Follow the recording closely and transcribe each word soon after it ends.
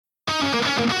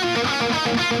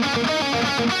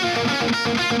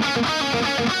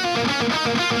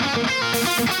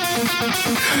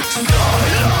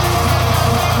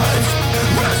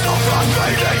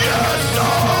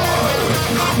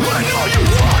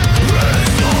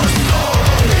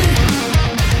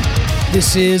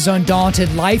This is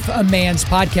Undaunted Life, a Man's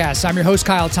Podcast. I'm your host,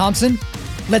 Kyle Thompson.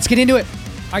 Let's get into it.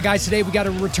 All right, guys, today we got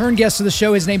a return guest to the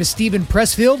show. His name is Steven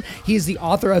Pressfield. He is the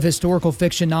author of historical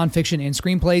fiction, nonfiction, and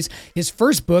screenplays. His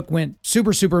first book went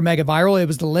super mega viral. It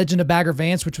was The Legend of Bagger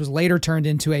Vance, which was later turned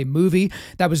into a movie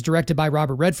that was directed by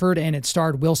Robert Redford, and it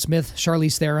starred Will Smith,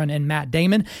 Charlize Theron, and Matt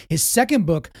Damon. His second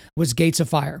book was Gates of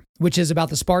Fire, which is about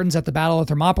the Spartans at the Battle of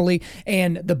Thermopylae,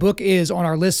 and the book is on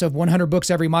our list of 100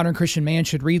 books every modern Christian man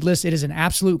should read list. It is an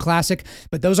absolute classic,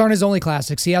 but those aren't his only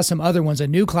classics. He has some other ones, a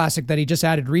new classic that he just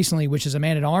added recently, which is A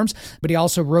Man at Arms, but he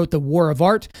also wrote The War of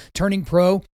Art, Turning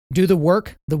Pro, Do the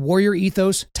Work, The Warrior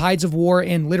Ethos, Tides of War,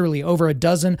 and literally over a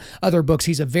dozen other books.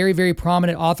 He's a very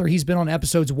prominent author. He's been on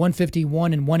episodes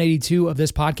 151 and 182 of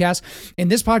this podcast. In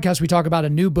this podcast, we talk about a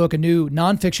new book, a new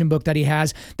nonfiction book that he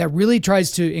has that really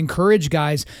tries to encourage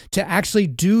guys to actually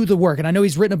do the work. And I know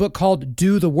he's written a book called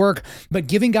Do the Work, but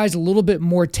giving guys a little bit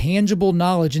more tangible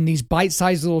knowledge in these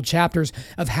bite-sized little chapters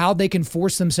of how they can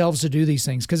force themselves to do these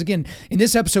things. Because again, in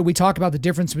this episode, we talk about the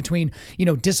difference between,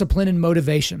 discipline and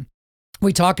motivation.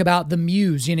 We talk about the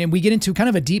muse, and we get into kind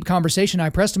of a deep conversation.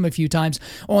 I pressed him a few times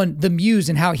on the muse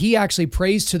and how he actually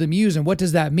prays to the muse and what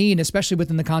does that mean, especially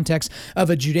within the context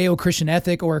of a Judeo-Christian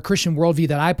ethic or a Christian worldview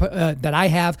that I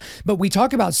have. But we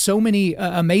talk about so many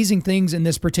amazing things in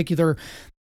this particular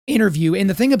interview. And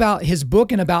the thing about his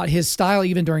book and about his style,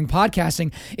 even during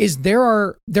podcasting, is there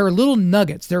are little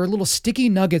nuggets, there are little sticky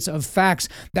nuggets of facts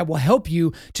that will help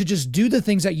you to just do the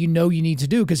things that you need to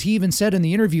do. Because he even said in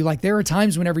the interview, like, there are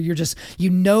times whenever you're just,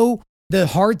 the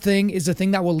hard thing is the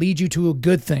thing that will lead you to a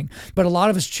good thing. But a lot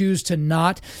of us choose to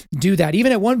not do that.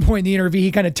 Even at one point in the interview,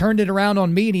 he kind of turned it around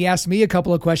on me and he asked me a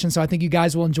couple of questions. So I think you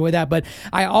guys will enjoy that. But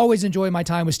I always enjoy my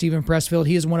time with Steven Pressfield.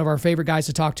 He is one of our favorite guys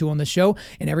to talk to on the show.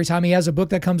 And every time he has a book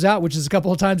that comes out, which is a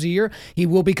couple of times a year, he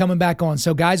will be coming back on.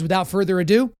 So guys, without further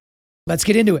ado, let's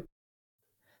get into it.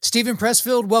 Steven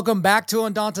Pressfield, welcome back to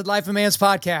Undaunted Life of Man's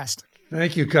Podcast.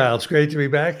 Thank you, Kyle. It's great to be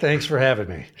back. Thanks for having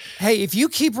me. Hey, if you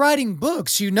keep writing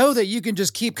books, you know that you can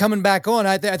just keep coming back on.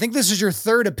 I think this is your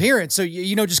third appearance. So,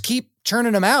 just keep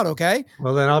churning them out, okay?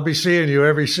 Well, then I'll be seeing you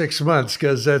every 6 months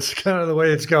because that's kind of the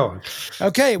way it's going.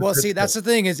 Okay. Well, see, that's the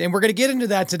thing and we're going to get into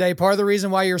that today. Part of the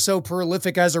reason why you're so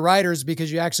prolific as a writer is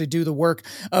because you actually do the work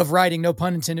of writing, no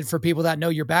pun intended, for people that know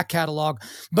your back catalog.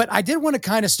 But I did want to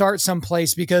kind of start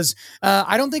someplace because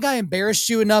I don't think I embarrassed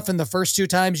you enough in the first two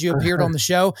times you appeared on the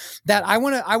show that I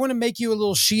want to make you a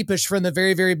little sheepish from the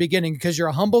very, very beginning because you're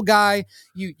a humble guy.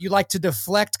 You like to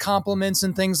deflect compliments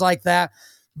and things like that.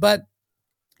 But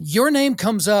your name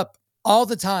comes up all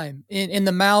the time in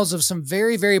the mouths of some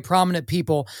very, very prominent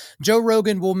people. Joe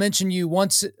Rogan will mention you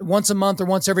once a month or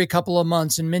once every couple of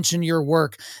months and mention your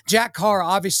work. Jack Carr,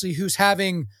 obviously, who's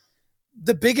having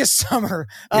the biggest summer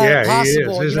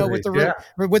possible,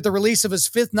 with the release of his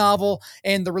fifth novel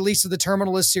and the release of the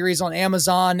Terminalist series on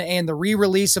Amazon and the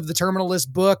re-release of the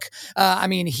Terminalist book.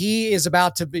 He is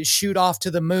about to shoot off to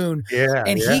the moon.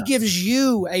 He gives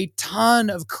you a ton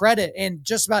of credit, and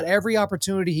just about every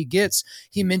opportunity he gets,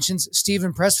 he mentions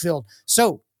Steven Pressfield.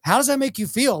 So how does that make you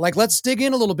feel? Like, let's dig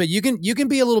in a little bit. You can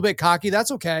be a little bit cocky.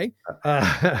 That's okay.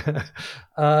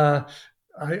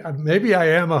 Maybe I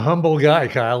am a humble guy,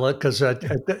 Kyle, because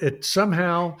it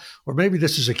somehow, or maybe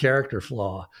this is a character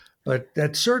flaw, but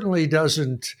that certainly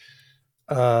doesn't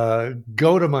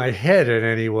go to my head in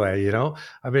any way.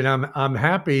 I'm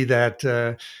happy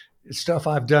that stuff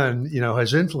I've done,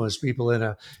 has influenced people in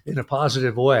a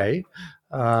positive way.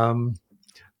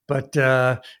 But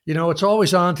it's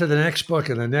always on to the next book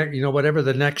and the next, whatever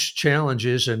the next challenge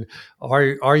is, and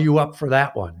are you up for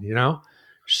that one?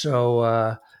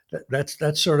 So.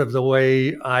 That's sort of the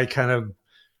way I kind of,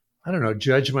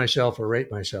 judge myself or rate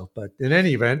myself. But in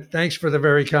any event, thanks for the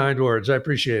very kind words. I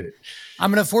appreciate it.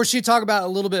 I'm going to force you to talk about it a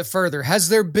little bit further. Has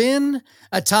there been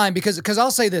a time, because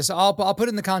I'll say this, I'll put it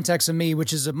in the context of me,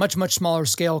 which is a much, much smaller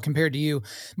scale compared to you.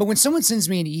 But when someone sends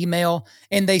me an email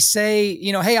and they say,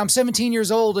 hey, I'm 17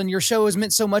 years old and your show has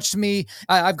meant so much to me.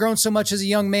 I've grown so much as a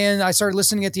young man. I started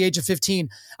listening at the age of 15.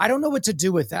 I don't know what to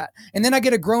do with that. And then I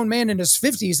get a grown man in his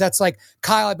 50s that's like,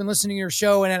 Kyle, I've been listening to your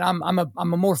show and I'm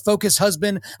a more focused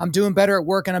husband. I'm doing better at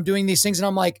work and I'm doing these things. And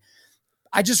I'm like,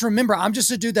 I just remember I'm just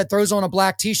a dude that throws on a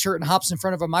black t-shirt and hops in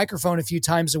front of a microphone a few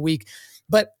times a week.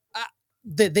 But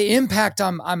the impact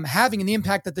I'm having and the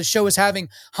impact that the show is having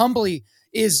humbly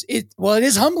it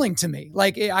is humbling to me.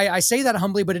 Like I say that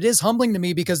humbly, but it is humbling to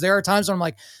me because there are times when I'm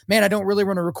like, man, I don't really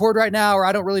want to record right now, or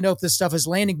I don't really know if this stuff is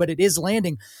landing, but it is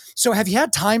landing. So have you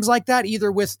had times like that,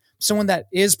 either with someone that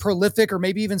is prolific, or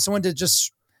maybe even someone to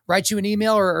just write you an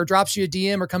email or drops you a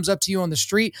DM or comes up to you on the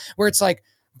street, where it's like,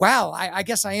 wow, I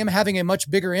guess I am having a much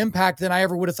bigger impact than I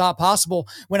ever would have thought possible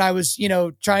when I was,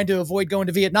 trying to avoid going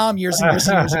to Vietnam years and years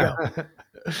and years ago.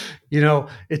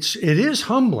 It is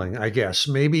humbling, I guess.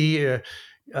 Maybe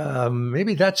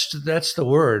that's the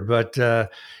word. But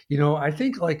I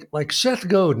think like Seth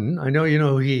Godin, I know you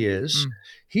know who he is.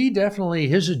 He definitely,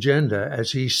 his agenda,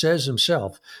 as he says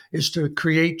himself, is to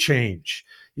create change.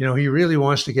 He really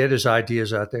wants to get his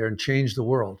ideas out there and change the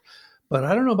world. But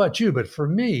I don't know about you, but for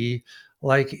me,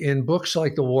 like in books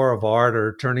like The War of Art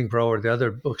or Turning Pro or the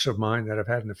other books of mine that have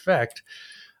had an effect,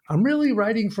 I'm really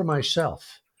writing for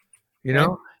myself.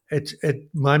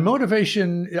 My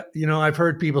motivation, I've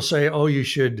heard people say, oh, you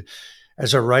should,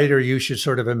 as a writer, you should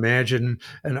sort of imagine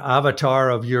an avatar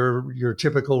of your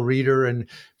typical reader and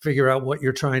figure out what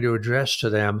you're trying to address to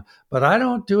them. But I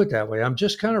don't do it that way. I'm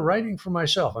just kind of writing for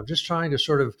myself. I'm just trying to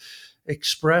sort of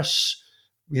express,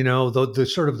 the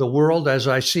sort of the world as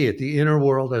I see it, the inner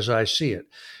world as I see it.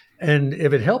 And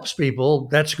if it helps people,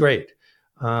 that's great.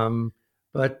 It's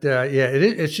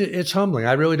humbling.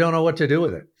 I really don't know what to do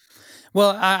with it.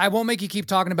 Well, I won't make you keep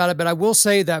talking about it, but I will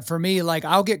say that for me, like,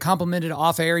 I'll get complimented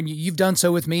off air, and you've done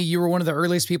so with me. You were one of the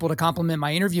earliest people to compliment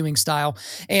my interviewing style.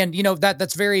 And,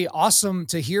 that's very awesome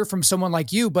to hear from someone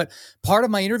like you. But part of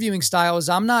my interviewing style is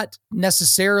I'm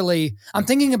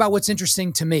thinking about what's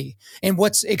interesting to me and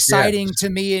what's exciting to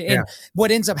me. And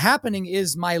what ends up happening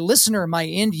is my listener, my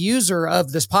end user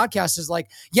of this podcast is like,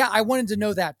 yeah, I wanted to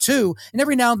know that too. And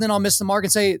every now and then I'll miss the mark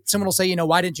and someone will say,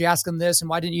 why didn't you ask them this? And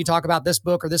why didn't you talk about this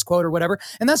book or this quote or whatever?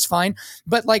 And that's fine.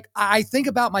 But like, I think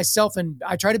about myself and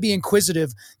I try to be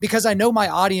inquisitive because I know my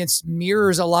audience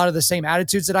mirrors a lot of the same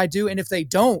attitudes that I do. And if they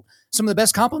don't, some of the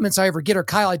best compliments I ever get are,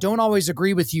 Kyle, I don't always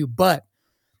agree with you, but,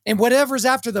 and whatever's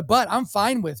after the but, I'm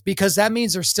fine with, because that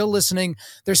means they're still listening.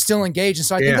 They're still engaged. And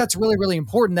so I think that's really, really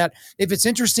important, that if it's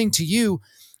interesting to you,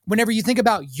 whenever you think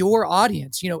about your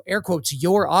audience, air quotes,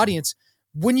 your audience,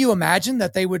 wouldn't you imagine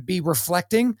that they would be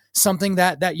reflecting something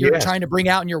that you're trying to bring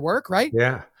out in your work, right?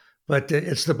 Yeah. But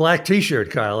it's the black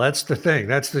T-shirt, Kyle. That's the thing.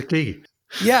 That's the key.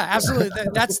 Yeah, absolutely.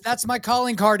 That's my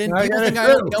calling card. And people think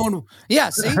I only own. Yeah,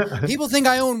 see, people think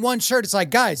I own one shirt. It's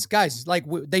like, guys, like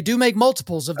they do make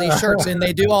multiples of these shirts, and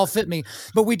they do all fit me.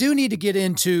 But we do need to get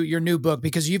into your new book,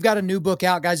 because you've got a new book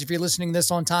out, guys. If you're listening to this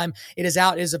on time, it is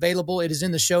out, it is available. It is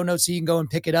in the show notes, so you can go and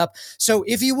pick it up. So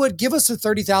if you would give us a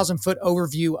 30,000-foot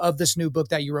overview of this new book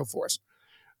that you wrote for us.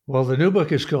 Well, the new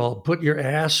book is called "Put Your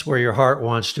Ass Where Your Heart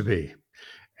Wants to Be."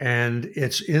 And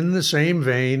it's in the same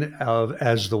vein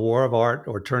as The War of Art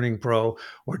or Turning Pro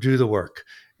or Do the Work.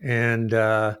 And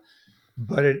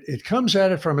but it comes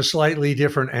at it from a slightly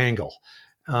different angle.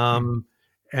 And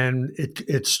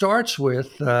it starts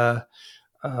with the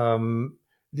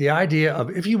idea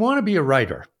of, if you want to be a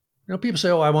writer, people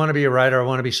say, oh, I want to be a writer. I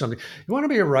want to be something. You want to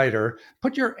be a writer,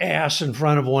 put your ass in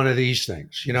front of one of these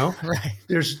things, Right.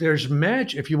 There's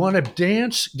magic. If you want to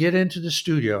dance, get into the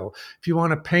studio. If you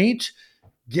want to paint,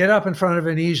 get up in front of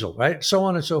an easel, right? So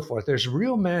on and so forth. There's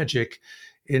real magic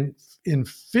in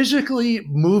physically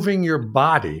moving your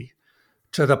body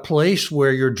to the place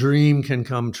where your dream can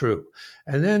come true.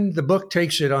 And then the book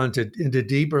takes it into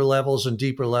deeper levels and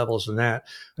that,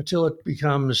 until it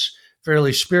becomes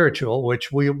fairly spiritual,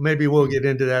 which we'll get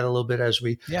into that a little bit as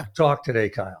we talk today,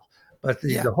 Kyle. But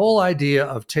the whole idea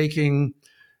of taking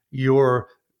your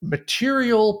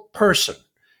material person,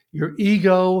 your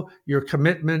ego, your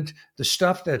commitment, the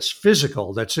stuff that's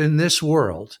physical, that's in this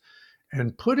world,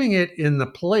 and putting it in the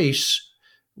place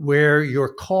where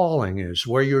your calling is,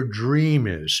 where your dream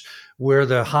is, where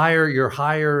your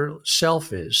higher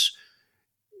self is.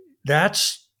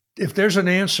 That's, if there's an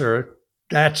answer,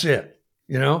 that's it,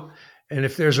 And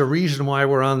if there's a reason why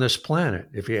we're on this planet,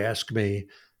 if you ask me,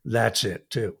 that's it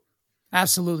too.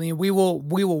 Absolutely. And we will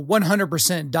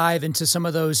 100% dive into some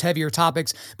of those heavier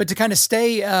topics, but to kind of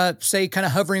stay kind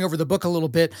of hovering over the book a little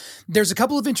bit, there's a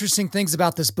couple of interesting things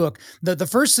about this book. The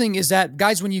first thing is that,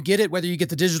 guys, when you get it, whether you get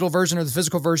the digital version or the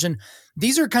physical version,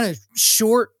 these are kind of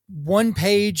short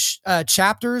 1-page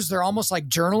chapters. They're almost like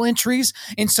journal entries.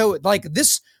 And so like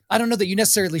this, I don't know that you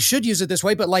necessarily should use it this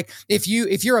way, but like if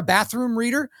you're a bathroom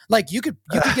reader, like you could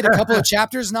get a couple of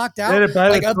chapters knocked out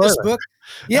like of this book.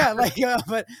 Yeah, like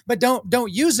but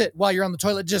don't use it while you're on the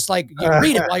toilet. Just like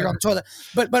read it while you're on the toilet.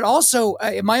 But also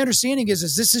my understanding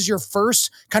is this is your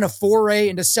first kind of foray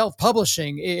into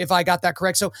self-publishing, if I got that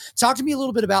correct. So talk to me a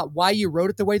little bit about why you wrote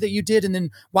it the way that you did, and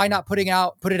then why not put it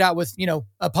out with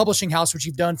a publishing house, which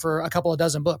you've done for a couple of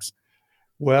dozen books.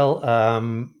 Well,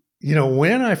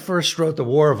 when I first wrote The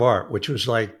War of Art, which was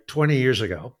like 20 years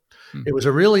ago, it was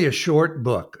really a short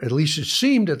book. At least it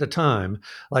seemed at the time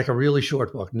like a really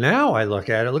short book. Now I look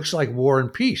at it, it looks like War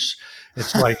and Peace.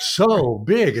 It's like so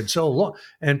big and so long,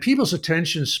 and people's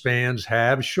attention spans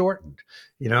have shortened,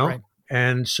 Right.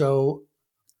 And so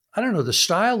I don't know, the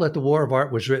style that The War of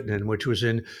Art was written in, which was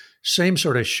in same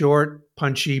sort of short,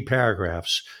 punchy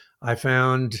paragraphs, I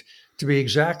found to be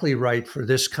exactly right for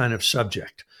this kind of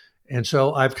subject. And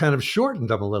so I've kind of shortened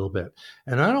them a little bit.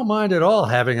 And I don't mind at all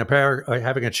having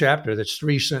having a chapter that's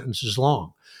 3 sentences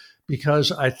long,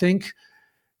 because I think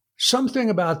something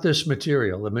about this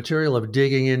material, the material of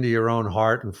digging into your own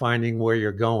heart and finding where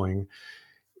you're going,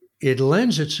 it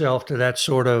lends itself to that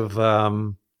sort of,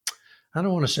 I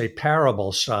don't want to say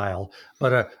parable style,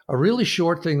 but a really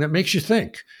short thing that makes you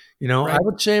think. Right. I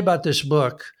would say about this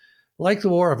book, like The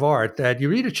War of Art, that you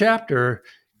read a chapter,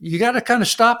 you got to kind of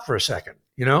stop for a second,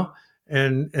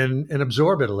 and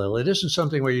absorb it a little. It isn't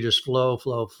something where you just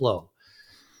flow.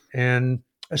 And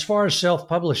as far as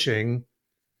self-publishing,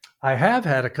 I have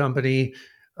had a company,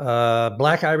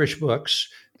 Black Irish Books,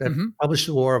 that published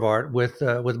The War of Art with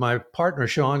my partner,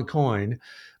 Sean Coyne.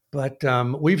 But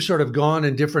we've sort of gone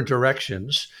in different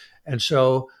directions. And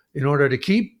so in order to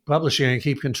keep publishing and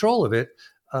keep control of it,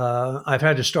 I've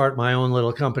had to start my own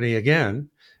little company again.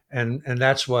 And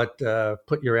that's what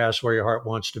Put Your Ass Where Your Heart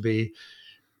Wants to Be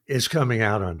is coming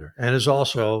out under. And is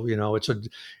also,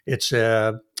 it's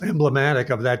emblematic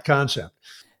of that concept.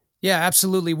 Yeah,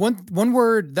 absolutely. One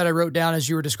word that I wrote down as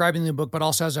you were describing the book, but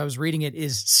also as I was reading it,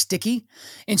 is sticky.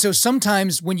 And so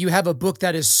sometimes when you have a book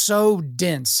that is so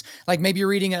dense, like maybe you're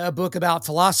reading a book about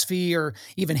philosophy or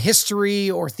even history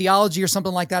or theology or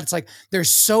something like that, it's like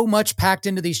there's so much packed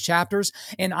into these chapters,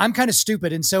 and I'm kind of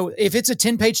stupid. And so if it's a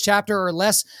 10-page chapter or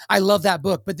less, I love that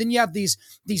book. But then you have these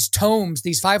tomes,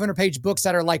 these 500-page books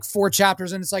that are like 4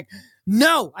 chapters, and it's like,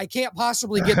 no, I can't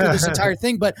possibly get through this entire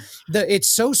thing. But it's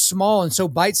so small and so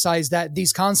bite-sized that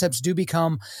these concepts do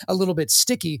become a little bit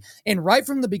sticky. And right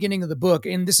from the beginning of the book,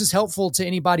 and this is helpful to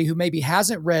anybody who maybe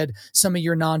hasn't read some of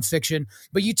your nonfiction,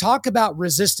 but you talk about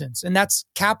resistance, and that's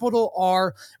capital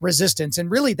R resistance. And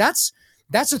really that's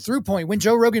a through point. When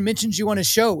Joe Rogan mentions you on his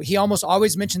show, he almost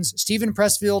always mentions Stephen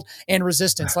Pressfield and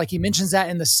resistance. Like he mentions that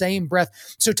in the same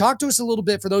breath. So talk to us a little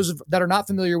bit, for those that are not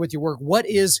familiar with your work. What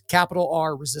is capital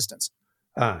R resistance?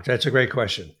 That's a great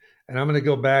question. And I'm going to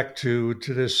go back to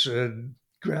this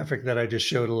graphic that I just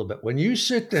showed a little bit. When you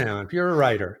sit down, if you're a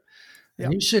writer,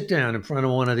 and you sit down in front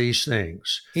of one of these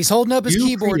things. He's holding up his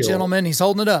keyboard, gentlemen. He's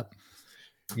holding it up.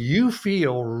 You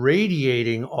feel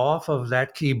radiating off of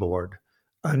that keyboard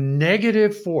a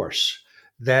negative force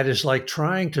that is like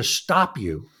trying to stop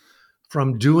you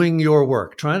from doing your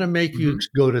work, trying to make you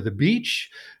go to the beach,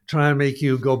 trying to make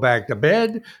you go back to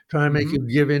bed, trying to make you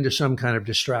give into some kind of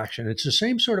distraction. It's the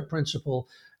same sort of principle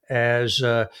as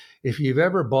if you've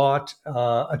ever bought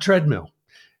a treadmill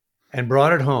and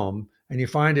brought it home and you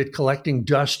find it collecting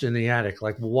dust in the attic.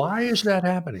 Like, why is that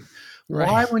happening? Right.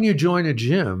 Why, when you join a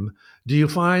gym, do you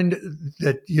find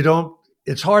that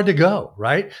it's hard to go,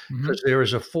 right? Because there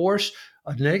is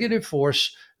a negative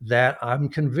force that I'm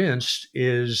convinced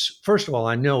is, first of all,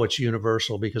 I know it's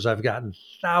universal because I've gotten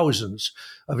thousands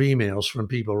of emails from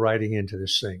people writing into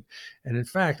this thing. And in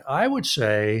fact, I would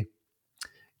say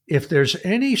if there's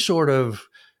any sort of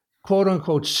quote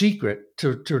unquote secret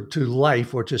to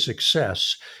life or to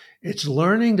success, it's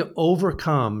learning to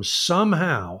overcome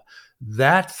somehow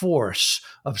that force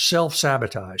of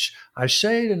self-sabotage. I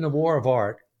say it in The War of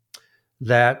Art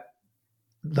that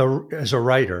as a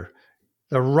writer,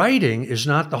 the writing is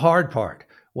not the hard part.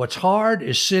 What's hard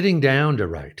is sitting down to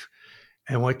write.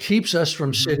 And what keeps us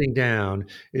from sitting down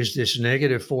is this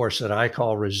negative force that I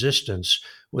call resistance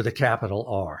with a capital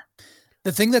R.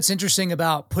 The thing that's interesting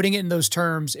about putting it in those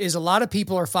terms is a lot of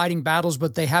people are fighting battles,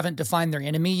 but they haven't defined their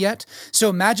enemy yet. So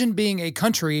imagine being a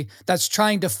country that's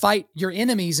trying to fight your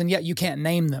enemies, and yet you can't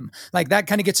name them. Like that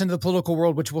kind of gets into the political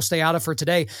world, which we'll stay out of for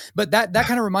today. But that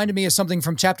kind of reminded me of something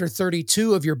from chapter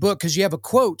 32 of your book, because you have a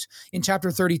quote in chapter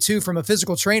 32 from a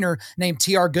physical trainer named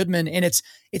T.R. Goodman, and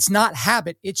it's not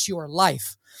habit, it's your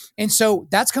life. And so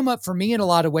that's come up for me in a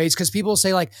lot of ways because people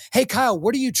say like, hey, Kyle,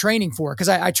 what are you training for? Because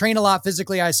I train a lot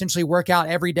physically. I essentially work out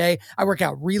every day. I work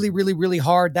out really, really, really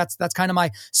hard. That's kind of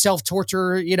my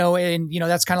self-torture, and,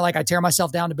 that's kind of like I tear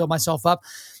myself down to build myself up.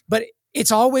 But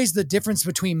it's always the difference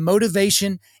between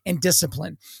motivation and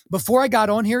discipline. Before I got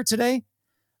on here today,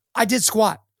 I did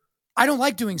squat. I don't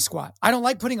like doing squat. I don't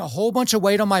like putting a whole bunch of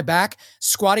weight on my back,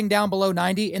 squatting down below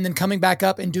 90 and then coming back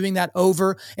up and doing that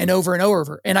over and over and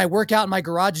over. And I work out in my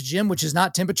garage gym, which is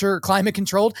not temperature or climate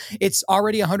controlled. It's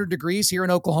already 100 degrees here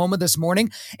in Oklahoma this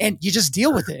morning, and you just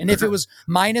deal with it. And if it was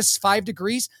minus 5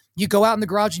 degrees, you go out in the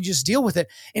garage and you just deal with it.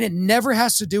 And it never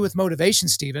has to do with motivation,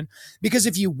 Stephen, because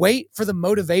if you wait for the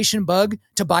motivation bug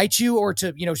to bite you or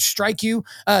to, strike you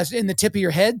in the tip of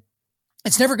your head,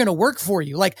 it's never going to work for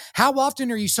you. Like, how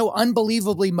often are you so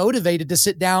unbelievably motivated to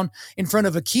sit down in front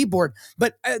of a keyboard?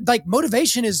 But like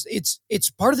motivation it's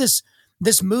part of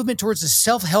this movement towards a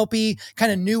self-helpy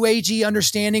kind of new agey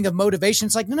understanding of motivation.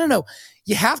 It's like, no.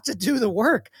 You have to do the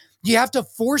work. You have to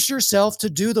force yourself to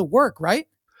do the work, right?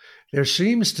 There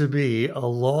seems to be a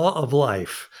law of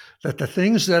life that the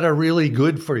things that are really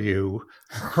good for you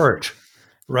hurt.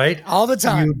 Right? All the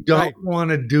time. You don't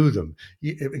want to do them.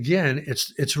 Again,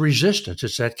 it's resistance.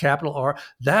 It's that capital R.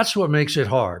 That's what makes it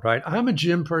hard, right? I'm a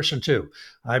gym person too.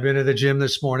 I've been to the gym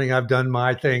this morning. I've done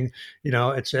my thing,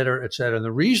 et cetera, et cetera. And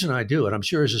the reason I do it, I'm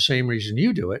sure is the same reason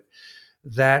you do it,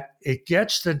 that it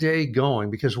gets the day going.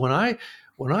 Because when I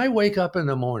wake up in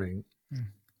the morning,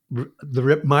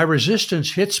 my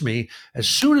resistance hits me as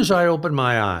soon as I open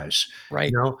my eyes.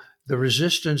 Right. The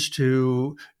resistance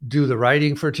to do the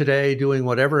writing for today, doing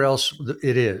whatever else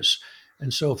it is.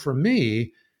 And so for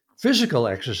me, physical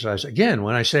exercise, again,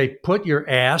 when I say put your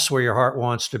ass where your heart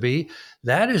wants to be,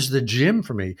 that is the gym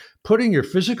for me. Putting your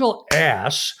physical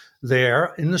ass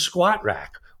there in the squat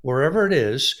rack, wherever it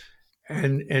is,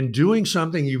 and doing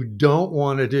something you don't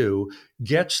want to do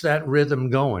gets that rhythm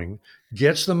going,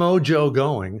 gets the mojo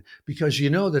going, because you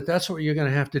know that's what you're going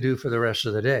to have to do for the rest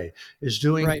of the day, is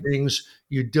doing things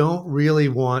you don't really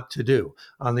want to do.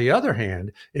 On the other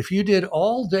hand, if you did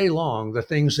all day long the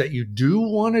things that you do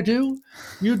want to do,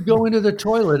 you'd go into the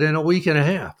toilet in a week and a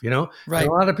half, Right. And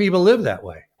a lot of people live that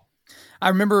way. I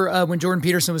remember when Jordan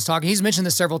Peterson was talking, he's mentioned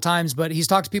this several times, but he's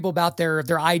talked to people about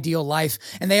their ideal life.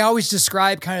 And they always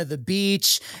describe kind of the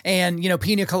beach and,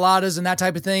 pina coladas and that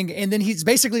type of thing. And then he's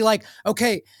basically like,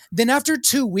 okay, then after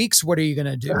 2 weeks, what are you going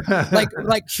to do?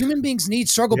 like human beings need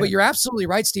struggle, but you're absolutely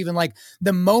right, Stephen. Like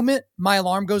the moment my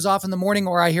alarm goes off in the morning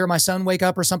or I hear my son wake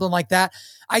up or something like that,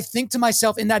 I think to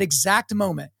myself in that exact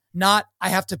moment, not I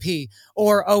have to pee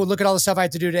or, oh, look at all the stuff I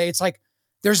have to do today. It's like,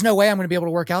 there's no way I'm going to be able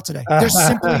to work out today. There's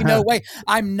simply no way.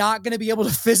 I'm not going to be able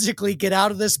to physically get out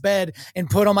of this bed and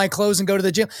put on my clothes and go to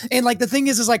the gym. And like the thing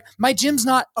is like my gym's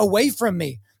not away from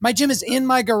me. My gym is in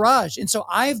my garage. And so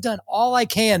I've done all I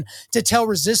can to tell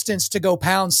resistance to go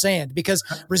pound sand, because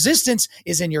resistance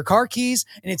is in your car keys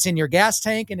and it's in your gas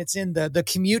tank and it's in the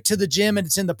commute to the gym and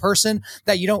it's in the person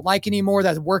that you don't like anymore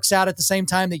that works out at the same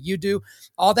time that you do.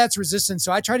 All that's resistance.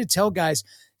 So I try to tell guys,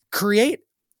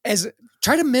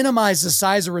 try to minimize the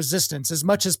size of resistance as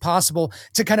much as possible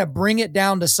to kind of bring it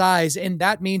down to size. And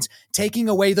that means taking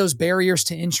away those barriers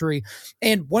to entry.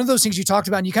 And one of those things you talked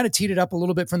about, and you kind of teed it up a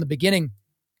little bit from the beginning,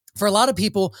 for a lot of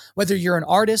people, whether you're an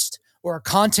artist or a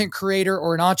content creator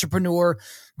or an entrepreneur,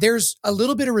 there's a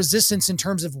little bit of resistance in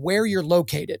terms of where you're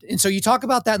located. And so you talk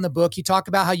about that in the book. You talk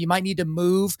about how you might need to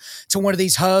move to one of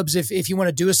these hubs if you want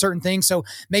to do a certain thing. So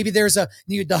maybe there's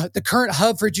the current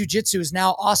hub for jiu-jitsu is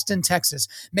now Austin, Texas.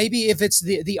 Maybe if it's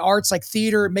the arts like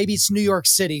theater, maybe it's New York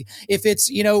City. If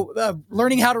it's,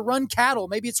 learning how to run cattle,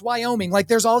 maybe it's Wyoming. Like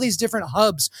there's all these different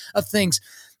hubs of things.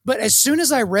 But as soon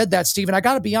as I read that, Stephen, I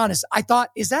got to be honest, I thought,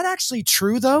 is that actually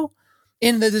true though?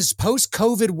 In this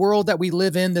post-COVID world that we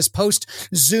live in, this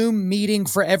post-Zoom meeting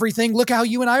for everything. Look how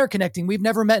you and I are connecting. We've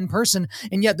never met in person,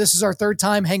 and yet this is our third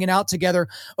time hanging out together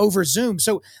over Zoom.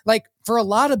 So like for a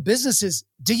lot of businesses,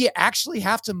 do you actually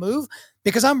have to move?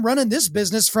 Because I'm running this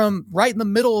business from right in the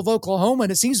middle of Oklahoma,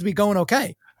 and it seems to be going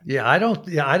okay. I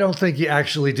don't think you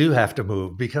actually do have to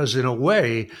move, because in a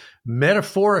way,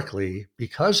 metaphorically,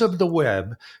 because of the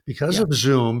web, because of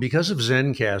Zoom, because of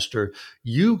Zencaster,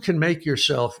 you can make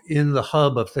yourself in the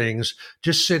hub of things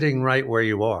just sitting right where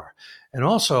you are. And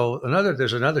also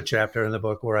there's another chapter in the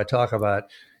book where I talk about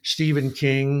Stephen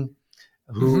King,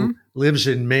 who lives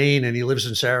in Maine and he lives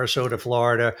in Sarasota,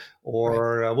 Florida,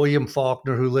 or William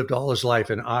Faulkner, who lived all his life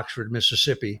in Oxford,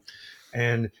 Mississippi.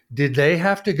 And did they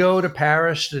have to go to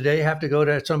Paris? Did they have to go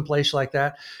to some place like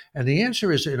that? And the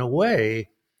answer is, in a way,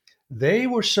 they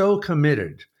were so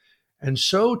committed and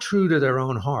so true to their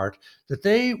own heart that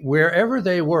they, wherever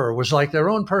they were, was like their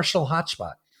own personal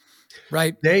hotspot.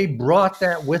 Right. They brought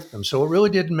that with them. So it really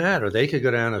didn't matter. They could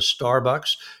go down to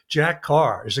Starbucks. Jack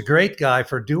Carr is a great guy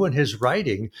for doing his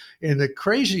writing in the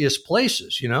craziest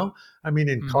places, I mean,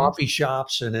 in coffee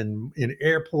shops and in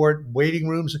airport waiting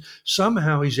rooms.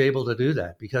 Somehow he's able to do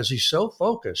that because he's so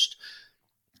focused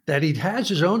that he has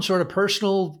his own sort of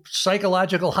personal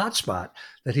psychological hotspot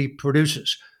that he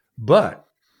produces. But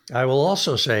I will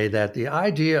also say that the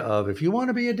idea of, if you want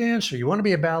to be a dancer, you want to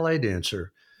be a ballet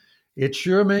dancer, it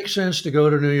sure makes sense to go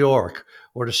to New York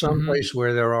or to some place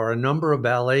where there are a number of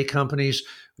ballet companies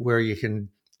where you can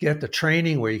get the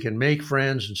training, where you can make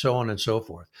friends, and so on and so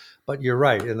forth. But you're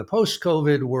right. In the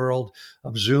post-COVID world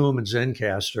of Zoom and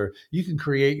Zencaster, you can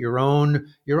create your own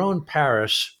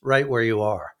Paris right where you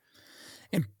are.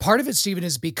 And part of it, Stephen,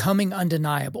 is becoming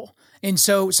undeniable. And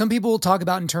so some people will talk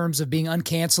about in terms of being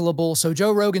uncancelable. So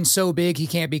Joe Rogan's so big, he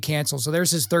can't be canceled. So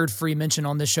there's his third free mention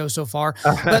on this show so far.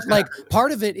 But like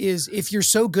part of it is if you're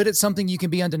so good at something, you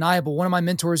can be undeniable. One of my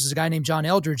mentors is a guy named John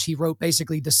Eldridge. He wrote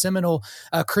basically the seminal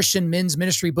Christian men's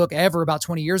ministry book ever about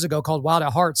 20 years ago called Wild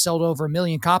at Heart, sold over 1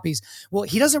 million copies. Well,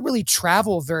 he doesn't really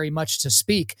travel very much to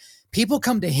speak. People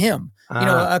come to him,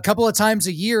 a couple of times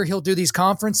a year, he'll do these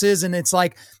conferences, and it's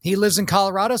like he lives in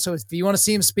Colorado. So if you want to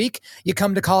see him speak, you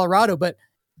come to Colorado, but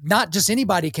not just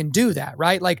anybody can do that,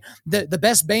 right? Like the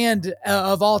best band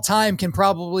of all time can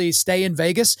probably stay in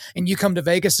Vegas and you come to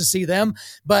Vegas to see them.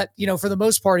 But, for the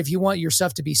most part, if you want your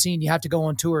stuff to be seen, you have to go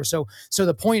on tour. So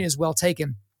the point is well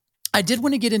taken. I did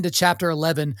want to get into chapter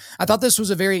 11. I thought this was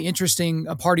a very interesting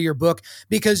part of your book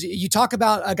because you talk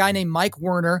about a guy named Mike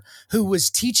Werner who was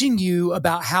teaching you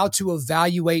about how to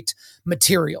evaluate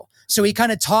material. So he kind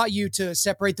of taught you to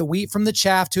separate the wheat from the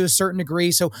chaff to a certain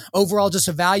degree. So overall, just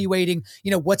evaluating,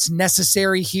 what's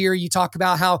necessary here. You talk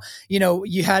about how,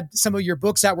 you had some of your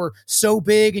books that were so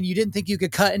big and you didn't think you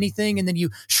could cut anything. And then you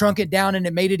shrunk it down and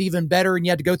it made it even better. And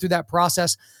you had to go through that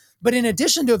process. But in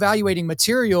addition to evaluating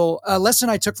material, a lesson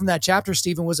I took from that chapter,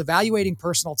 Stephen, was evaluating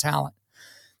personal talent.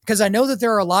 Because I know that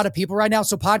there are a lot of people right now.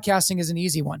 So podcasting is an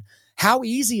easy one. How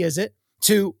easy is it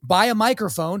to buy a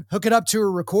microphone, hook it up to a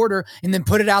recorder, and then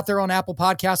put it out there on Apple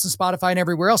Podcasts and Spotify and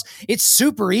everywhere else? It's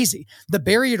super easy. The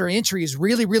barrier to entry is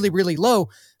really, really, really low.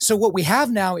 So what we have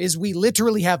now is we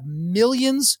literally have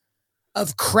millions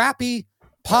of crappy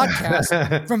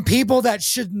podcasts from people that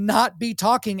should not be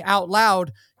talking out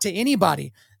loud to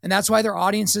anybody. And that's why their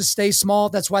audiences stay small.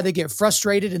 That's why they get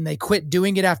frustrated and they quit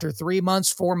doing it after 3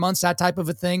 months, 4 months, that type of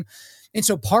a thing. And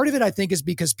so part of it, I think, is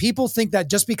because people think that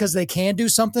just because they can do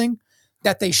something,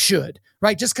 that they should,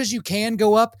 right? Just because you can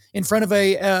go up in front of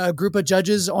a group of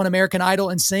judges on American Idol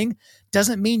and sing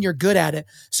doesn't mean you're good at it.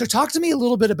 So talk to me a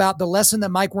little bit about the lesson that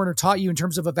Mike Werner taught you in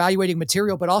terms of evaluating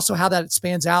material, but also how that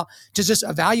spans out to just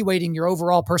evaluating your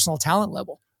overall personal talent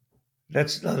level.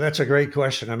 That's a great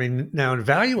question. I mean, now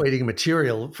evaluating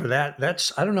material for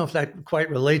that's I don't know if that quite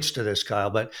relates to this, Kyle,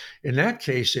 but in that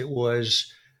case,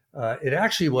 it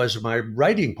actually was my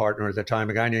writing partner at the time,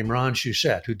 a guy named Ron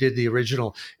Shusett, who did the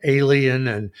original Alien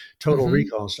and Total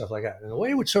Recall and stuff like that. And the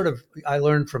way I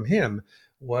learned from him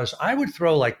was I would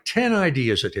throw like 10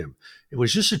 ideas at him. It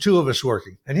was just the two of us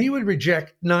working, and he would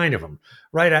reject 9 of them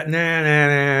right at, nah,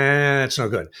 that's no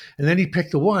good. And then he'd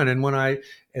pick the one.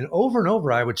 And over and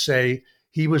over, I would say,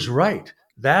 he was right.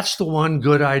 That's the one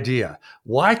good idea.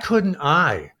 Why couldn't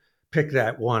I pick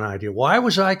that one idea? Why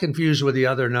was I confused with the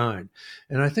other 9?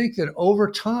 And I think that over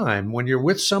time, when you're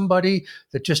with somebody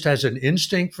that just has an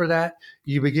instinct for that,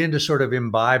 you begin to sort of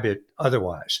imbibe it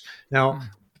otherwise. Now,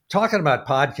 talking about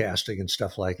podcasting and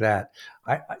stuff like that,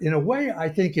 in a way, I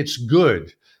think it's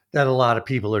good that a lot of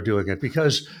people are doing it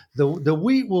because the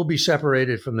wheat will be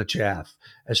separated from the chaff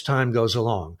as time goes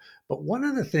along. But one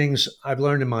of the things I've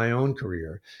learned in my own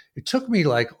career, it took me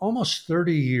like almost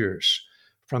 30 years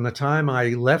from the time I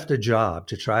left a job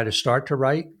to try to start to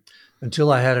write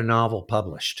until I had a novel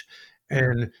published.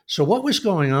 And so what was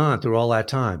going on through all that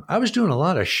time? I was doing a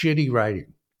lot of shitty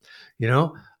writing.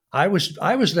 I was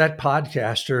that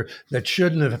podcaster that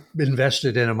shouldn't have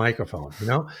invested in a microphone,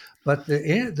 But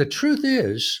the truth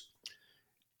is,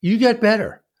 you get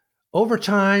better. Over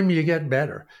time, you get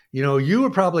better. You were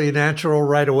probably a natural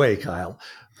right away, Kyle,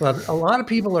 but a lot of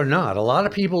people are not. A lot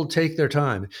of people take their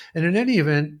time. And in any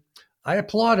event, I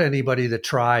applaud anybody that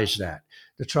tries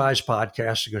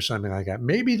podcasting or something like that.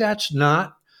 Maybe that's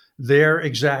not their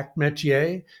exact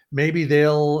métier. Maybe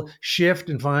they'll shift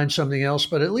and find something else,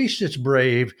 but at least it's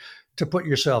brave to put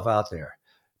yourself out there.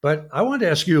 But I wanted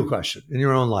to ask you a question in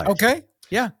your own life. Okay.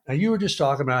 Yeah. Now, you were just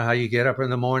talking about how you get up in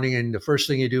the morning and the first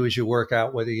thing you do is you work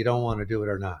out whether you don't want to do it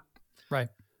or not. Right.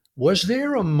 Was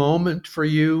there a moment for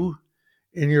you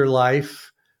in your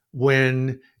life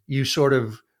when you sort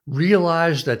of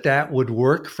realized that that would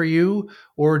work for you,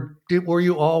 or were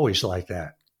you always like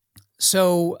that?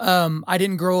 So I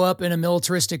didn't grow up in a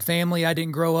militaristic family. I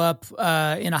didn't grow up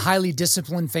in a highly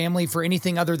disciplined family for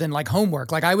anything other than like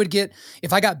homework. Like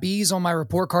if I got B's on my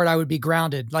report card, I would be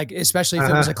grounded. Like especially if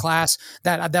it was a class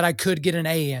that I could get an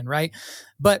A in, right?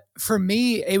 But for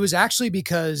me, it was actually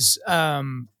because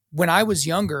when I was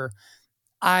younger,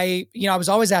 I was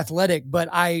always athletic, but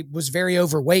I was very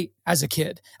overweight as a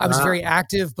kid. I was very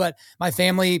active, but my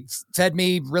family fed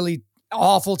me really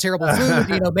awful, terrible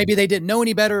food. Maybe they didn't know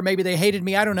any better. Maybe they hated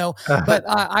me. I don't know. But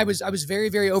I was very,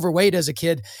 very overweight as a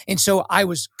kid. And so I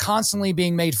was constantly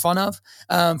being made fun of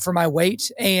for my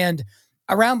weight. And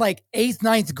around like eighth,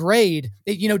 ninth grade,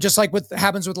 just like what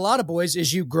happens with a lot of boys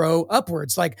is you grow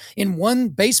upwards. Like in one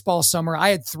baseball summer, I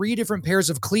had 3 different pairs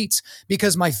of cleats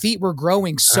because my feet were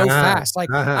growing so fast. Like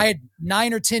I had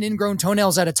 9 or 10 ingrown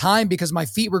toenails at a time because my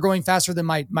feet were growing faster than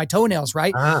my toenails.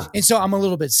 Right. And so I'm a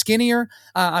little bit skinnier.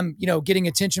 I'm, getting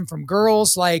attention from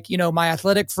girls. Like, my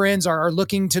athletic friends are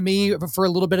looking to me for a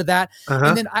little bit of that.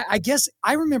 And then I guess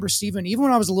I remember, Stephen, even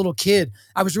when I was a little kid,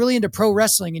 I was really into pro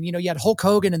wrestling, and, you had Hulk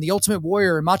Hogan and the Ultimate Warrior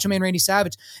and Macho Man Randy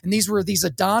Savage. And these were these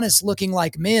Adonis looking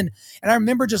like men. And I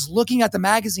remember just looking at the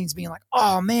magazines being like,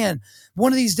 oh man,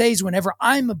 one of these days, whenever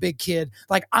I'm a big kid,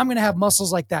 like I'm going to have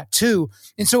muscles like that too.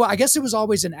 And so I guess it was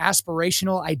always an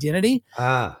aspirational identity,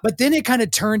 but then it kind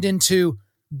of turned into,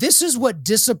 this is what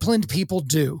disciplined people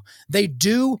do. They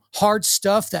do hard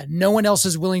stuff that no one else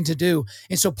is willing to do.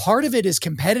 And so part of it is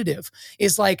competitive.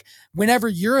 It's like whenever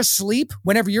you're asleep,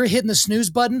 whenever you're hitting the snooze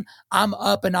button, I'm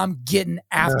up and I'm getting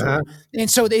after it. And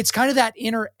so it's kind of that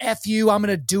inner F you, I'm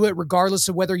going to do it regardless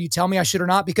of whether you tell me I should or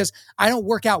not, because I don't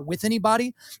work out with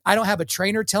anybody. I don't have a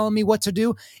trainer telling me what to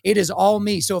do. It is all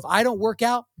me. So if I don't work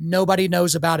out, nobody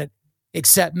knows about it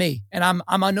except me. And I'm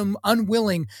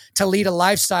unwilling to lead a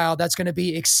lifestyle that's going to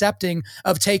be accepting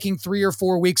of taking 3 or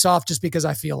 4 weeks off just because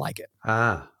I feel like it.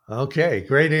 Okay.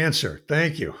 Great answer.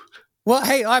 Thank you. Well,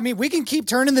 hey, I mean, we can keep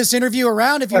turning this interview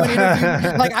around if you want to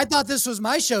interview. Like, I thought this was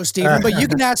my show, Stephen, but you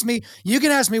can ask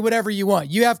me whatever you want.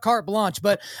 You have carte blanche.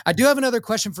 But I do have another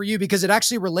question for you because it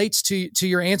actually relates to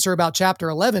your answer about chapter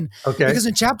 11. Okay. Because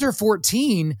in chapter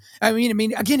 14, I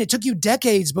mean, again, it took you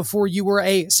decades before you were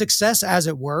a success, as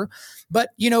it were. But,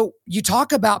 you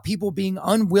talk about people being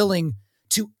unwilling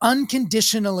to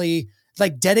unconditionally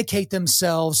like dedicate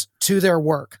themselves to their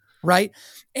work, right?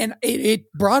 And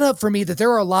it brought up for me that there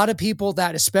are a lot of people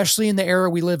that, especially in the era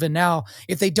we live in now,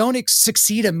 if they don't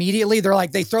succeed immediately,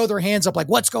 they throw their hands up like,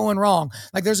 what's going wrong?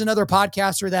 Like there's another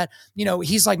podcaster that,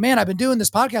 he's like, man, I've been doing this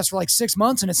podcast for like 6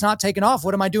 months and it's not taking off.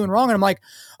 What am I doing wrong? And I'm like,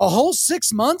 a whole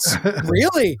 6 months?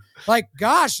 Really? Like,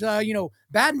 gosh,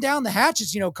 batten down the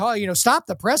hatches, stop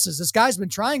the presses. This guy's been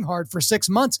trying hard for 6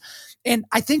 months. And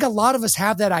I think a lot of us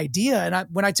have that idea. And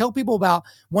when I tell people about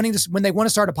when they want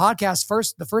to start a podcast,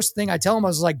 the first thing I tell them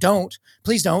is like,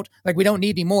 please don't, like, we don't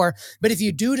need any more. But if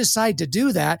you do decide to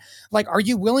do that, like, are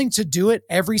you willing to do it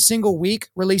every single week,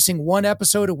 releasing 1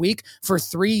 episode a week for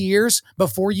 3 years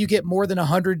before you get more than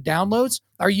 100 downloads?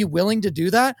 Are you willing to do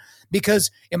that?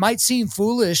 Because it might seem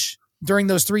foolish during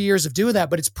those 3 years of doing that,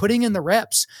 but it's putting in the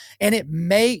reps, and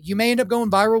you may end up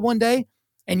going viral one day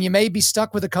and you may be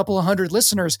stuck with a couple of 100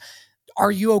 listeners.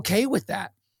 Are you okay with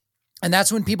that? And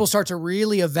that's when people start to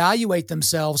really evaluate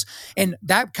themselves. And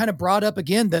that kind of brought up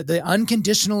again, the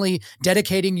unconditionally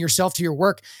dedicating yourself to your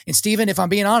work. And Stephen, if I'm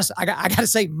being honest, I got to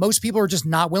say most people are just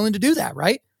not willing to do that,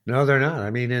 right? No, they're not.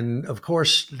 I mean, and of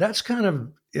course, that's kind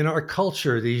of in our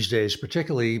culture these days,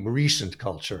 particularly recent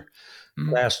culture,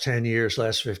 last 10 years,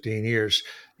 last 15 years,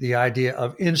 the idea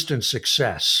of instant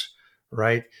success,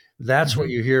 right? That's what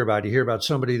you hear about. You hear about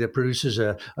somebody that produces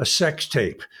a sex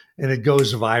tape and it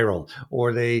goes viral,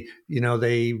 or they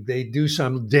do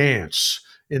some dance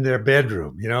in their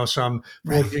bedroom. Some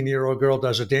 14-year-old girl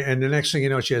does a dance, and the next thing you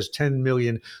know, she has 10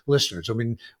 million listeners. I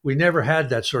mean, we never had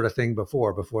that sort of thing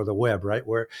before the web, right?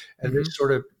 And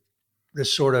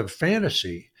this sort of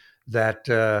fantasy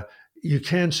that you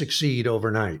can succeed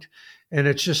overnight. And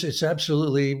it's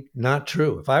absolutely not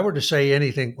true. If I were to say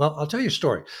anything, well, I'll tell you a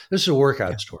story. This is a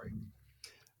workout story.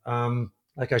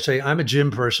 Like I say, I'm a gym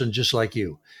person just like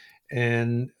you.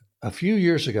 And a few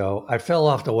years ago, I fell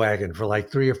off the wagon for like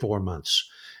 3 or 4 months.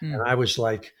 And I was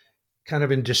like kind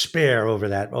of in despair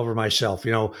over myself,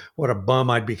 what a bum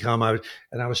I'd become.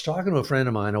 And I was talking to a friend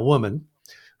of mine, a woman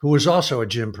who was also a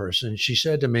gym person. She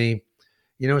said to me,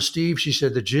 Steve, she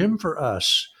said, the gym for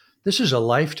us, this is a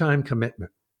lifetime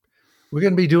commitment. We're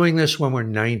going to be doing this when we're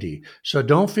 90. So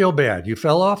don't feel bad. You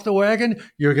fell off the wagon,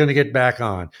 you're going to get back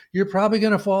on. You're probably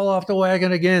going to fall off the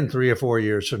wagon again 3 or 4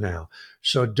 years from now.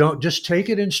 So don't just take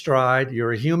it in stride.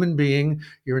 You're a human being.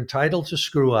 You're entitled to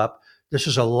screw up. This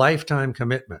is a lifetime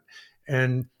commitment.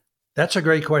 And that's a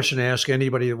great question to ask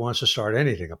anybody that wants to start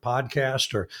anything, a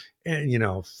podcast or,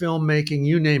 filmmaking,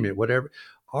 you name it, whatever.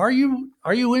 Are you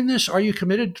in this? Are you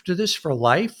committed to this for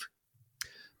life?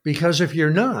 Because if you're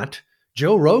not,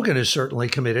 Joe Rogan is certainly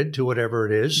committed to whatever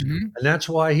it is, and that's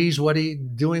why he's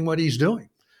doing what he's doing.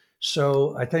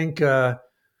 So I think that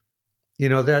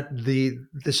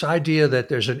this idea that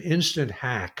there's an instant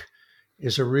hack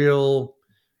is a real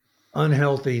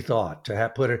unhealthy thought to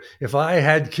have put it. If I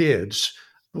had kids,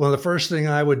 well, the first thing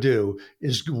I would do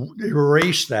is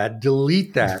erase that,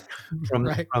 delete that from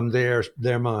Right. from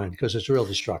their mind, because it's real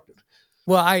destructive.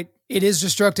 Well, it is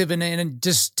destructive. And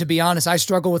just to be honest, I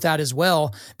struggle with that as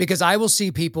well, because I will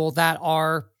see people that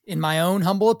are, in my own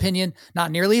humble opinion, not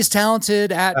nearly as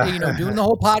talented at, doing the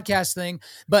whole podcast thing,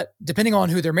 but depending on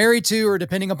who they're married to or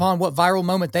depending upon what viral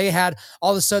moment they had,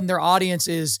 all of a sudden their audience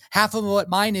is half of what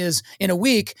mine is in a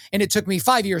week. And it took me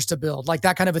 5 years to build, like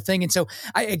that kind of a thing. And so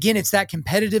again, it's that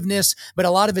competitiveness, but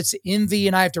a lot of it's envy.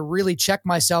 And I have to really check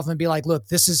myself and be like, look,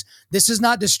 this is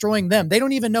not destroying them. They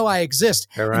don't even know I exist.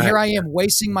 Right. And here I am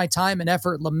wasting my time and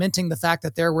effort, lamenting the fact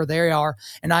that they're where they are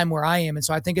and I'm where I am. And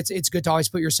so I think it's good to always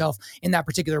put yourself in that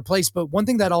particular place. But one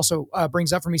thing that also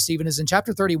brings up for me, Stephen, is in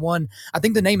chapter 31, I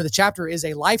think the name of the chapter is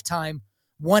A Lifetime,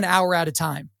 1 Hour at a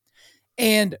Time.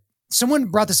 And someone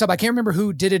brought this up. I can't remember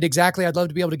who did it exactly. I'd love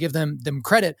to be able to give them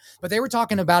credit, but they were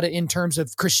talking about it in terms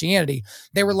of Christianity.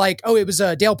 They were like, it was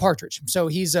Dale Partridge. So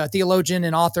he's a theologian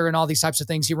and author and all these types of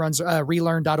things. He runs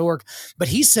relearn.org. But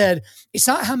he said, it's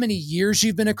not how many years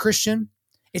you've been a Christian,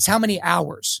 it's how many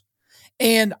hours.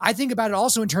 And I think about it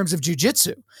also in terms of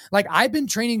jujitsu. Like, I've been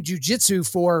training jujitsu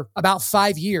for about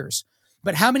 5 years,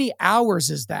 but how many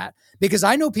hours is that? Because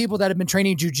I know people that have been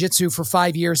training jujitsu for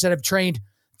 5 years that have trained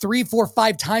 3, 4,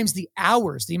 5 times the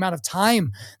hours, the amount of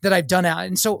time that I've done out.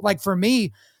 And so, like, for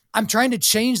me, I'm trying to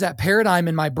change that paradigm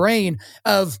in my brain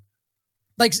of,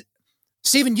 like,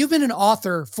 Stephen, you've been an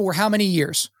author for how many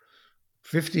years?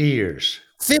 50 years.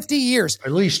 50 years.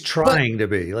 At least trying to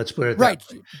be. Let's put it that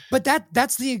way. But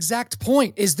that's the exact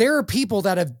point, is there are people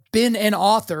that have been an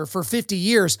author for 50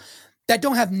 years that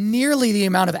don't have nearly the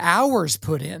amount of hours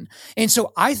put in. And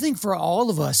so I think for all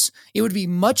of us, it would be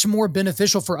much more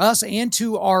beneficial for us and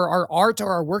to our art or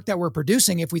our work that we're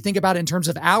producing if we think about it in terms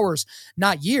of hours,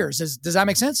 not years. Does that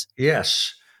make sense?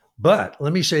 Yes. But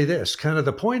let me say this, kind of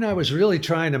the point I was really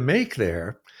trying to make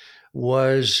there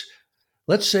was,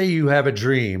 let's say you have a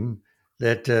dream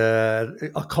that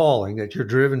a calling that you're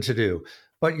driven to do,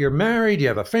 but you're married, you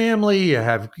have a family, you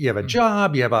have a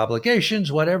job, you have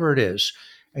obligations, whatever it is,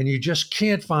 and you just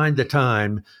can't find the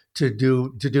time to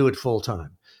do it full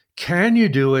time. Can you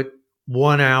do it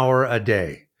 1 hour a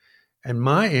day? And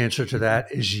my answer to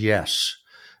that is yes,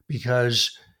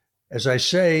 because as I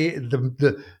say,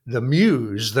 the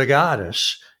muse, the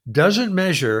goddess, doesn't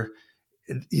measure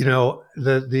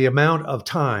the amount of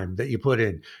time that you put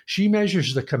in. She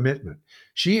measures the commitment.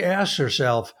 She asks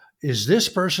herself, is this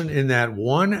person in that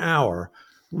 1 hour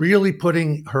really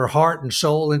putting her heart and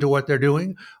soul into what they're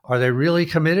doing? Are they really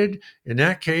committed? In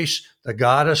that case, the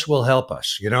goddess will help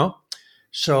us,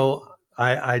 So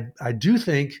I do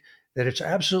think that it's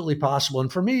absolutely possible.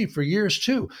 And for me, for years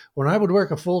too, when I would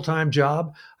work a full-time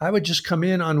job, I would just come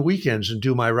in on weekends and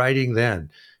do my writing then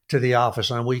to the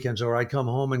office on weekends, or I'd come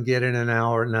home and get in an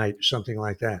hour at night, something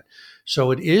like that.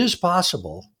 So it is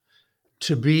possible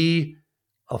to be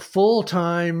a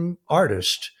full-time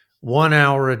artist 1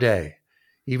 hour a day,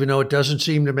 even though it doesn't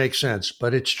seem to make sense,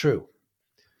 but it's true.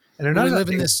 And another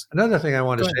thing I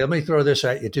want to say, let me throw this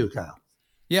at you too, Kyle.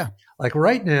 Yeah. Like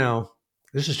right now,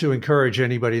 this is to encourage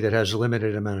anybody that has a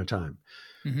limited amount of time.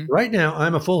 Mm-hmm. Right now,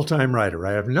 I'm a full-time writer.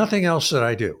 I have nothing else that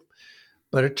I do.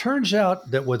 But it turns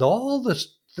out that with all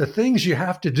the things you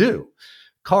have to do,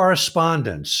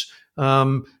 correspondence,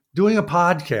 doing a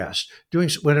podcast,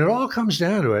 when it all comes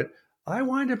down to it, I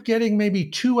wind up getting maybe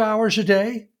 2 hours a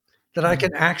day that I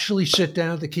can actually sit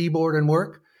down at the keyboard and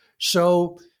work.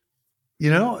 So,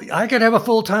 I could have a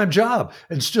full-time job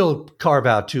and still carve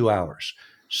out 2 hours.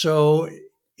 So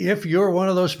if you're one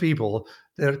of those people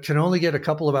that can only get a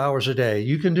couple of hours a day,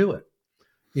 you can do it.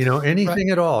 Anything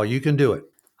at all, you can do it.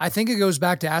 I think it goes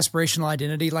back to aspirational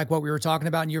identity, like what we were talking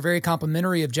about. And you're very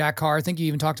complimentary of Jack Carr. I think you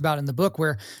even talked about it in the book,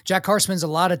 where Jack Carr spends a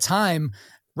lot of time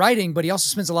writing, but he also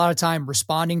spends a lot of time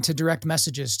responding to direct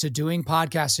messages, to doing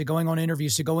podcasts, to going on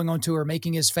interviews, to going on tour,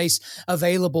 making his face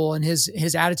available and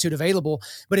his attitude available.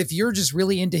 But if you're just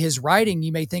really into his writing,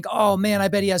 you may think, oh man, I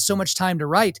bet he has so much time to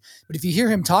write. But if you hear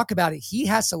him talk about it, he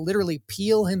has to literally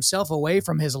peel himself away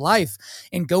from his life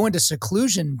and go into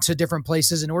seclusion to different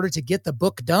places in order to get the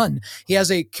book done. He has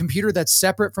a computer that's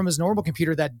separate from his normal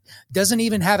computer that doesn't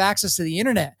even have access to the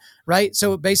internet, right?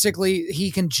 So basically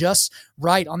he can just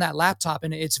write on that laptop,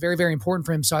 and it's very, very important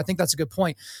for him. So I think that's a good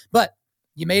point. But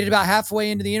you made it about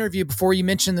halfway into the interview before you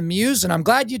mentioned the Muse, and I'm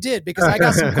glad you did, because I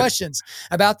got some questions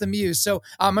about the Muse. So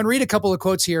I'm going to read a couple of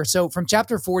quotes here. So from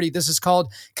chapter 40, this is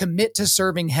called Commit to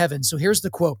Serving Heaven. So here's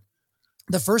the quote.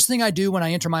 The first thing I do when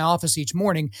I enter my office each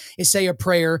morning is say a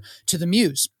prayer to the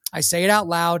Muse. I say it out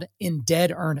loud in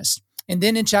dead earnest. And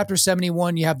then in chapter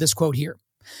 71, you have this quote here.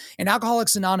 In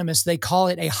Alcoholics Anonymous, they call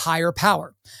it a higher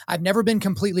power. I've never been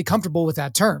completely comfortable with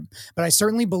that term, but I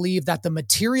certainly believe that the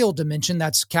material dimension,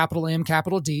 that's capital M,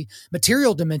 capital D,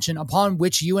 material dimension upon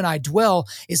which you and I dwell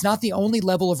is not the only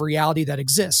level of reality that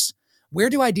exists. Where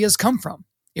do ideas come from?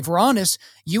 If we're honest,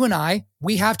 you and I,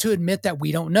 we have to admit that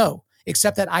we don't know,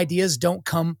 except that ideas don't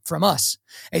come from us.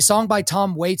 A song by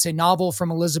Tom Waits, a novel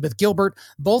from Elizabeth Gilbert,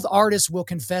 both artists will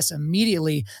confess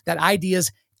immediately that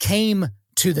ideas came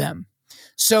to them.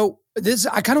 So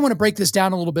I kind of want to break this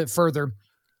down a little bit further,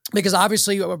 because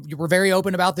obviously we're very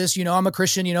open about this. You know, I'm a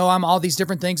Christian, you know, I'm all these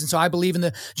different things. And so I believe in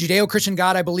the Judeo-Christian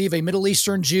God. I believe a Middle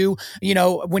Eastern Jew, you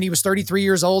know, when he was 33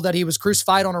 years old, that he was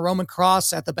crucified on a Roman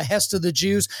cross at the behest of the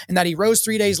Jews, and that he rose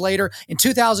 3 days later, and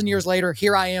 2,000 years later,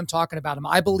 here I am talking about him.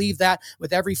 I believe that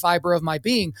with every fiber of my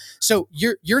being. So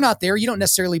you're not there. You don't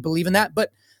necessarily believe in that,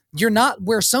 but you're not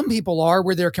where some people are,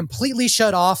 where they're completely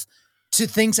shut off to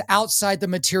things outside the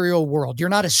material world. You're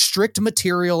not a strict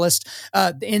materialist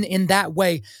in that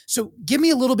way. So give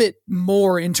me a little bit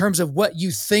more in terms of what you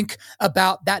think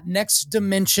about that next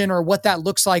dimension, or what that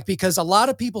looks like, because a lot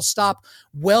of people stop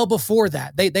well before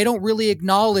that. They don't really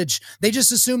acknowledge, they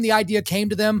just assume the idea came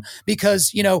to them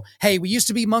because, you know, hey, we used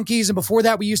to be monkeys, and before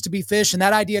that we used to be fish, and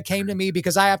that idea came to me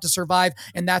because I have to survive,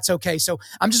 and that's okay. So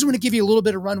I'm just going to give you a little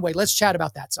bit of runway. Let's chat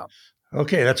about that some.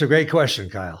 Okay, that's a great question,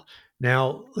 Kyle.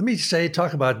 Now, let me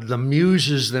talk about the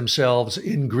muses themselves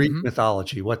in Greek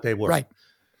mythology, what they were. Right.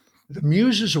 The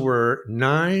muses were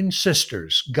 9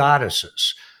 sisters,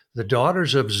 goddesses, the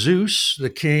daughters of Zeus, the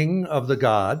king of the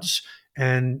gods,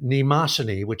 and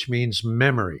Mnemosyne, which means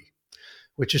memory,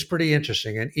 which is pretty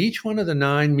interesting. And each one of the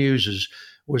 9 muses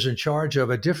was in charge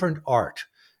of a different art: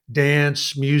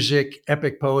 dance, music,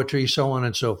 epic poetry, so on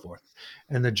and so forth.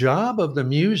 And the job of the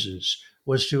muses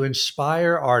was to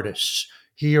inspire artists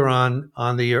here on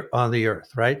the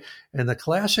earth, right? And the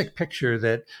classic picture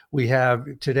that we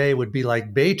have today would be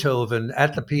like Beethoven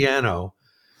at the piano,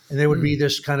 and there would be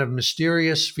this kind of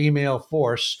mysterious female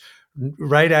force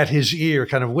right at his ear,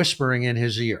 kind of whispering in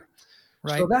his ear.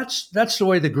 Right. So that's the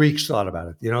way the Greeks thought about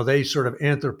it. You know, they sort of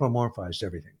anthropomorphized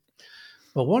everything.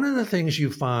 But one of the things you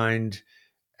find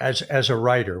as a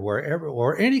writer,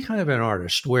 or any kind of an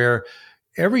artist, where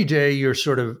every day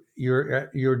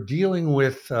you're dealing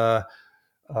with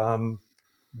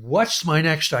what's my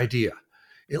next idea?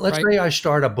 Let's say I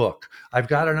start a book. I've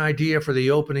got an idea for the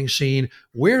opening scene.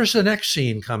 Where's the next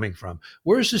scene coming from?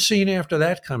 Where's the scene after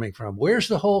that coming from? Where's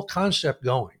the whole concept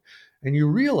going? And you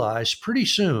realize pretty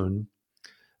soon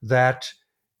that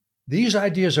these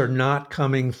ideas are not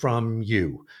coming from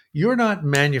you. You're not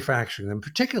manufacturing them,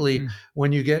 particularly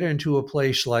when you get into a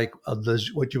place like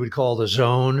what you would call the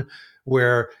zone,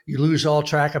 where you lose all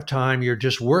track of time. You're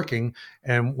just working.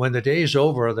 And when the day's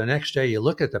over, the next day, you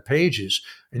look at the pages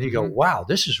and you go, wow,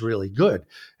 this is really good.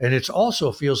 And it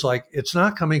also feels like it's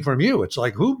not coming from you. It's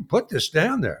like, who put this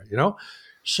down there? You know?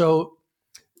 So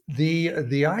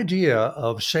the idea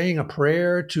of saying a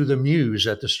prayer to the muse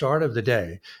at the start of the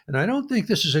day, and I don't think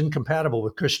this is incompatible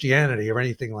with Christianity or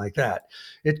anything like that.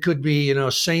 It could be, you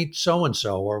know, Saint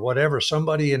so-and-so or whatever,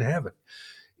 somebody in heaven,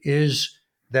 is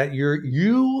that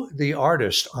you, the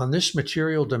artist on this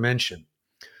material dimension,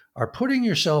 are putting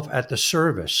yourself at the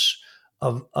service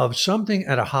of something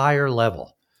at a higher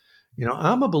level. You know,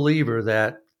 I'm a believer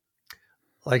that,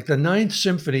 like, the Ninth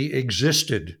Symphony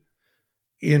existed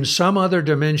in some other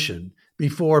dimension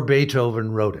before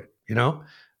Beethoven wrote it, you know?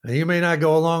 And you may not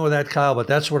go along with that, Kyle, but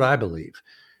that's what I believe.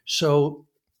 So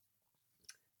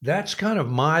that's kind of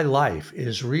my life,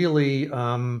 is really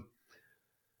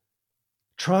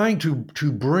trying to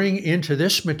bring into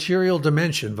this material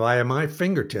dimension via my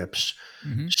fingertips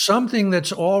something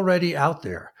that's already out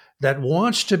there, that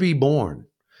wants to be born,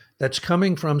 that's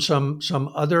coming from some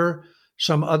other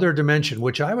dimension,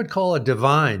 which I would call a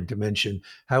divine dimension,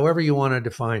 however you want to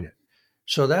define it.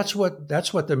 So that's what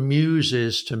the muse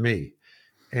is to me.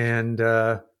 And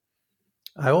I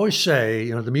always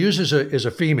say, the muse is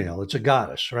a female. It's a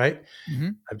goddess, right? Hmm.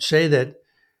 I'd say that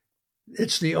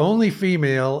it's the only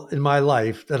female in my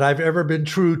life that I've ever been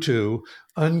true to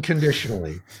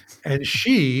unconditionally, and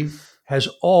she has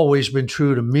always been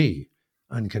true to me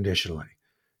unconditionally.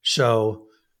 So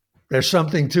there's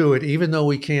something to it, even though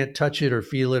we can't touch it or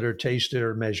feel it or taste it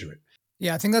or measure it.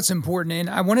 Yeah, I think that's important. And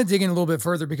I want to dig in a little bit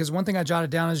further because one thing I jotted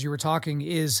down as you were talking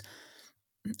is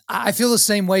I feel the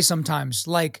same way sometimes.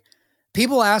 Like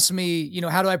people ask me,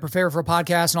 how do I prepare for a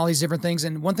podcast and all these different things?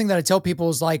 And one thing that I tell people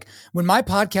is like when my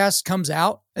podcast comes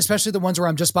out, especially the ones where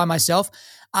I'm just by myself,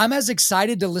 I'm as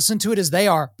excited to listen to it as they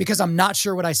are because I'm not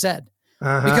sure what I said.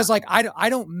 Uh-huh. Because like I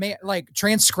don't like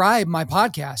transcribe my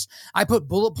podcast. I put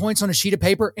bullet points on a sheet of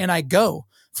paper and I go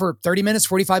for 30 minutes,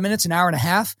 45 minutes, an hour and a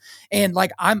half. And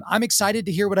like I'm excited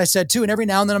to hear what I said too. And every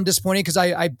now and then I'm disappointed because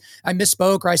I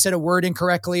misspoke or I said a word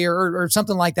incorrectly or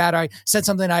something like that. I said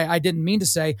something I didn't mean to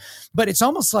say. But it's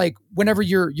almost like whenever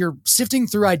you're sifting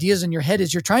through ideas in your head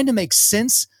is you're trying to make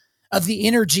sense of the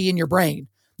energy in your brain.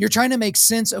 You're trying to make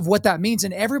sense of what that means.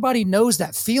 And everybody knows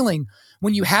that feeling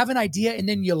when you have an idea and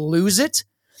then you lose it.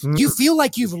 You feel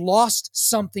like you've lost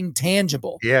something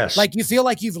tangible. Yes. Like you feel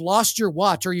like you've lost your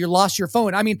watch or you lost your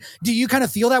phone. I mean, do you kind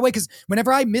of feel that way? Because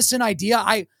whenever I miss an idea,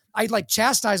 I like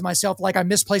chastise myself like I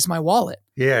misplaced my wallet.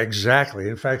 Yeah, exactly.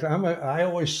 In fact, I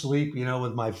always sleep,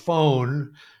 with my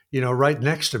phone, right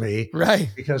next to me, Right.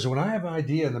 because when I have an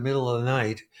idea in the middle of the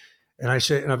night, and I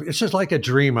say, it's just like a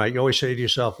dream. You always say to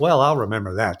yourself, well, I'll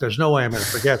remember that. There's no way I'm going to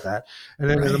forget that. And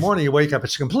then in the Right. morning you wake up,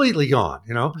 it's completely gone.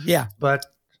 Yeah. But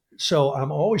so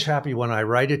I'm always happy when I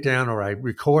write it down or I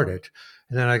record it.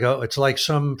 And then I go, it's like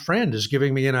some friend is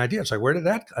giving me an idea. It's like, where did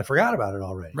that? I forgot about it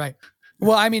already. Right.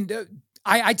 Well, I mean,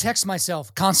 I text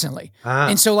myself constantly. Ah,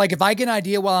 And so like if I get an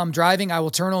idea while I'm driving, I will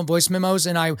turn on voice memos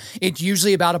and it's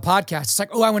usually about a podcast. It's like,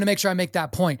 oh, I want to make sure I make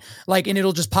that point. Like, and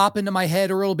it'll just pop into my head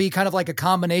or it'll be kind of like a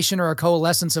combination or a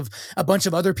coalescence of a bunch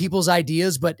of other people's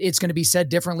ideas, but it's going to be said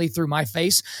differently through my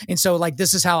face. And so like,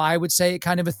 this is how I would say it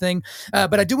kind of a thing.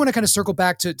 But I do want to kind of circle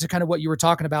back to kind of what you were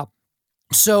talking about.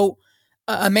 So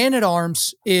A Man at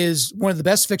Arms is one of the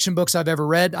best fiction books I've ever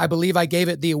read. I believe I gave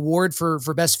it the award for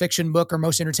best fiction book or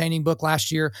most entertaining book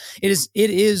last year. It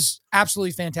is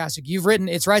absolutely fantastic. You've written,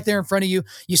 it's right there in front of you.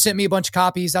 You sent me a bunch of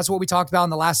copies. That's what we talked about in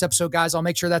the last episode, guys. I'll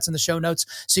make sure that's in the show notes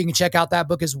so you can check out that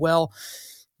book as well.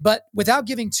 But without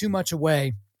giving too much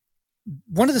away,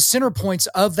 one of the center points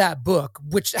of that book,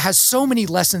 which has so many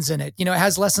lessons in it, it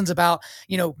has lessons about,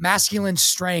 masculine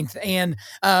strength and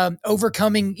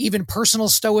overcoming even personal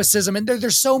stoicism. And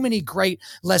there's so many great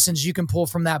lessons you can pull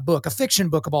from that book, a fiction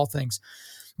book of all things.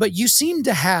 But you seem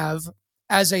to have,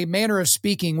 as a manner of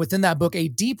speaking within that book, a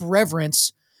deep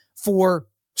reverence for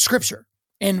scripture.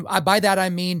 And by that, I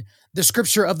mean the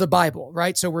scripture of the Bible,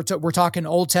 right? So we're talking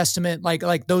Old Testament,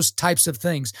 like those types of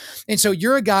things. And so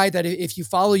you're a guy that if you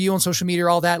follow you on social media or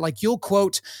all that, like you'll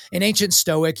quote an ancient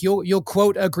Stoic, you'll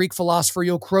quote a Greek philosopher,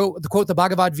 you'll quote the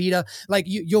Bhagavad Gita, like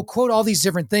you'll quote all these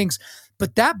different things.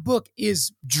 But that book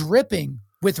is dripping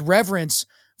with reverence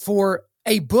for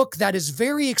a book that is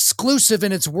very exclusive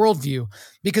in its worldview.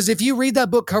 Because if you read that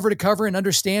book cover to cover and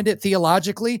understand it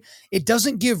theologically, it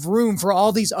doesn't give room for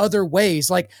all these other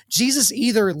ways. Like Jesus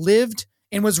either lived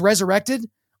and was resurrected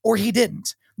or he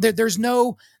didn't. There's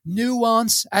no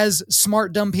nuance, as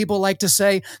smart, dumb people like to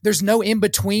say. There's no in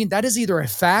between. That is either a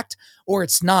fact or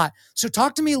it's not. So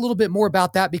talk to me a little bit more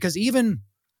about that, because even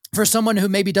for someone who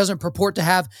maybe doesn't purport to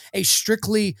have a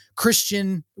strictly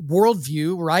Christian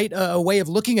worldview, right? A way of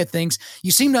looking at things, you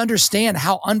seem to understand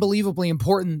how unbelievably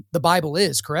important the Bible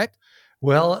is, correct?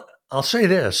 well, I'll say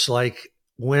this: like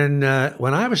when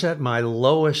I was at my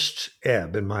lowest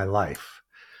ebb in my life,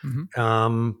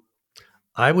 Mm-hmm.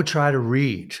 I would try to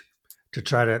read to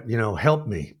try to help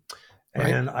me, Right.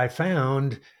 and I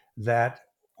found that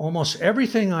almost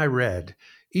everything I read,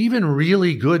 even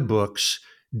really good books,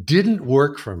 didn't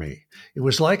work for me. It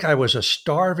was like I was a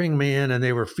starving man and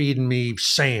they were feeding me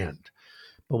sand.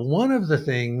 But one of the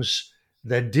things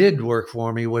that did work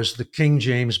for me was the King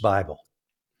James Bible,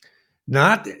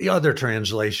 not the other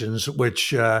translations, but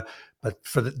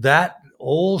for that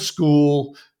old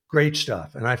school, great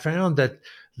stuff. And I found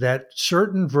that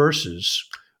certain verses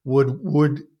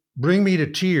would bring me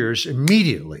to tears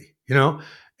immediately.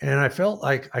 And I felt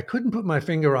like I couldn't put my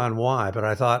finger on why, but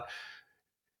I thought,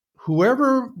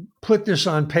 whoever put this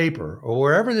on paper or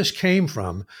wherever this came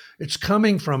from, it's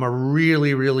coming from a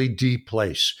really, really deep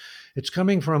place. It's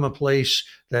coming from a place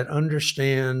that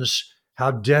understands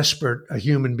how desperate a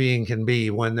human being can be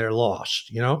when they're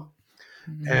lost.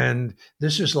 Mhm. And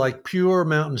this is like pure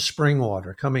mountain spring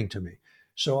water coming to me.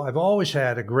 So I've always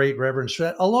had a great reverence for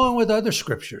that, along with other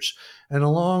scriptures and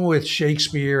along with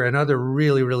Shakespeare and other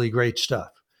really, really great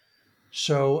stuff.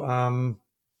 So,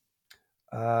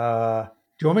 do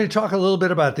you want me to talk a little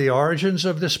bit about the origins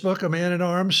of this book, A Man at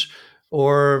Arms,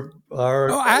 or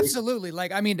Oh, absolutely.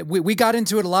 Like, I mean, we got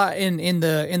into it a lot in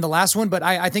the last one, but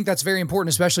I think that's very important,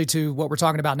 especially to what we're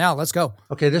talking about now. Let's go.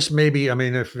 okay? This may be. I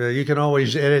mean, if you can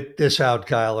always edit this out,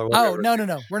 Kyle, or Oh, whatever.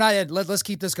 no. We're not. Let's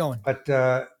keep this going. But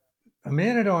A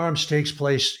Man at Arms takes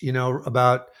place,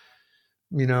 about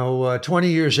 20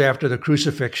 years after the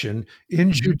crucifixion in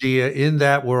Mhm. Judea, in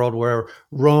that world where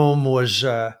Rome was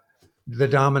the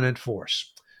dominant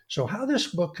force. So, how this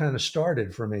book kind of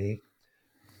started for me,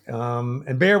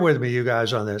 and bear with me, you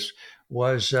guys, on this,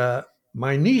 was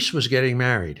my niece was getting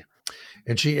married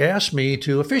and she asked me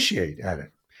to officiate at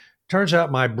it. Turns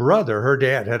out my brother, her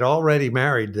dad, had already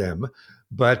married them,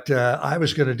 but I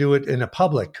was going to do it in a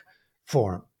public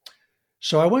forum.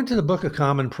 So I went to the Book of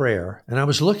Common Prayer and I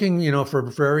was looking, for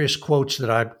various quotes that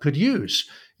I could use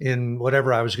in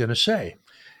whatever I was going to say.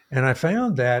 And I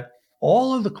found that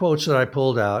all of the quotes that I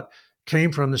pulled out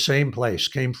came from the same place,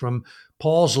 came from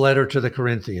Paul's letter to the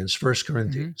Corinthians, First Mhm.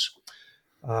 Corinthians.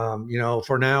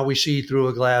 For now we see through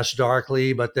a glass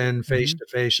darkly, but then face Mhm. to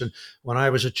face. And when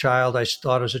I was a child, I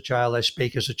thought as a child, I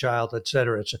spake as a child, et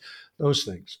cetera, those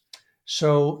things.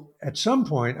 So at some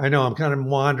point, I know I'm kind of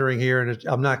wandering here and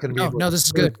I'm not going to be No, able no, to this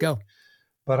is finish good. it, Go.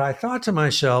 but I thought to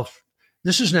myself,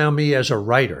 this is now me as a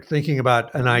writer thinking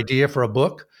about an Mhm. idea for a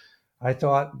book. I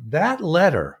thought that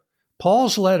letter,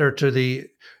 Paul's letter to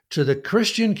the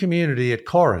Christian community at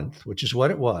Corinth, which is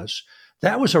what it was,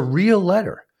 that was a real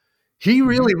letter. He Mhm.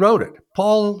 really wrote it.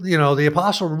 Paul, the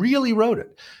apostle really wrote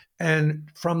it. And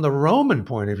from the Roman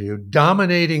point of view,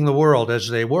 dominating the world as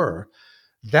they were,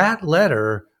 that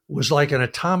letter was like an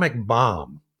atomic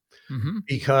bomb Mhm.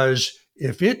 because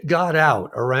if it got out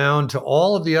around to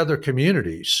all of the other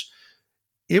communities,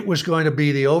 it was going to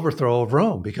be the overthrow of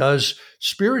Rome because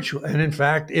spiritual, and in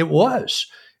fact, it was.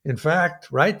 In fact,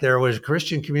 right, there was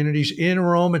Christian communities in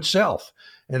Rome itself.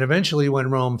 And eventually,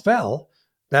 when Rome fell,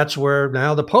 that's where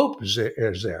now the Pope is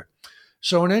there.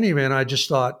 So, in any event, I just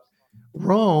thought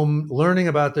Rome, learning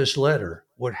about this letter,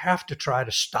 would have to try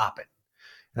to stop it.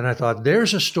 And I thought,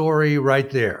 there's a story right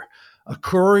there. A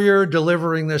courier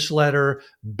delivering this letter,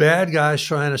 bad guys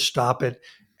trying to stop it,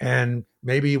 and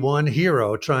maybe one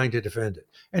hero trying to defend it.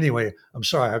 Anyway, I'm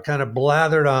sorry, I kind of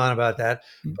blathered on about that,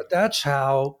 but that's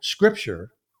how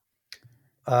scripture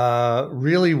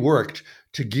really worked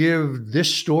to give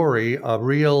this story a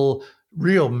real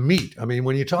meat. I mean,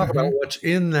 when you talk about Mhm. what's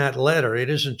in that letter, it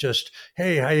isn't just,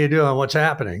 hey, how you doing? What's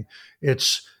happening?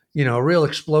 It's, real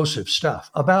explosive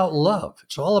stuff about love.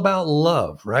 It's all about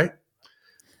love, right?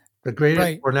 The greatest,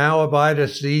 Right. for now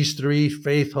abideth these three,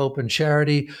 faith, hope, and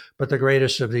charity, but the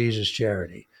greatest of these is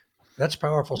charity. That's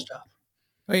powerful stuff.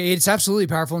 It's absolutely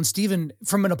powerful. And Stephen,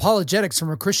 from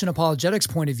a Christian apologetics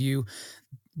point of view,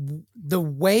 the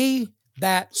way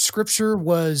that scripture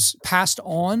was passed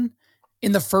on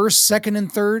in the first, second,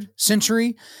 and third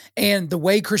century, and the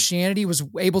way Christianity was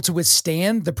able to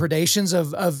withstand the predations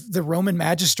of the Roman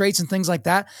magistrates and things like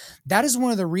that, that is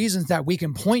one of the reasons that we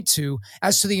can point to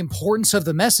as to the importance of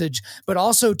the message, but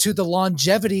also to the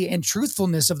longevity and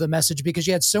truthfulness of the message, because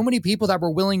you had so many people that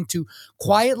were willing to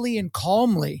quietly and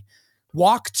calmly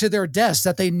walk to their deaths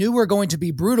that they knew were going to be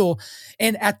brutal.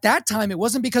 And at that time, it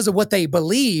wasn't because of what they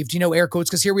believed, air quotes,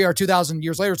 because here we are 2,000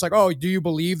 years later. It's like, oh, do you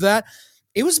believe that?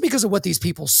 It was because of what these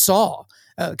people saw.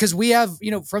 Because we have,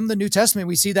 from the New Testament,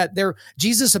 we see that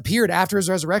Jesus appeared after his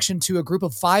resurrection to a group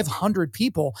of 500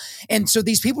 people. And so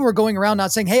these people were going around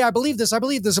not saying, hey, I believe this, I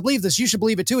believe this, I believe this, you should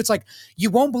believe it too. It's like, you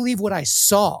won't believe what I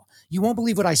saw. You won't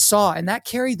believe what I saw. And that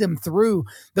carried them through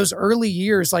those early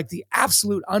years, like the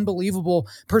absolute unbelievable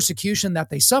persecution that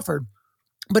they suffered.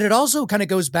 But it also kind of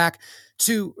goes back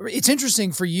to, it's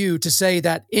interesting for you to say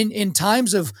that in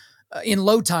times of, in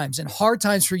low times and hard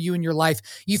times for you in your life,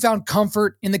 you found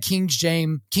comfort in the King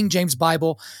James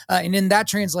Bible, and in that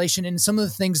translation and some of the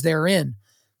things therein.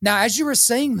 Now, as you were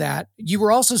saying that, you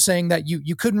were also saying that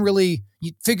you couldn't really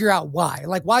figure out why.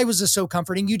 Like, why was this so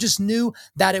comforting? You just knew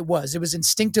that it was. It was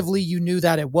instinctively, you knew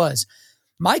that it was.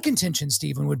 My contention,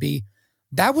 Stephen, would be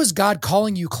that was God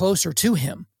calling you closer to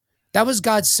him. That was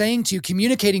God saying to you,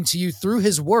 communicating to you through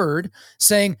his word,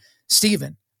 saying,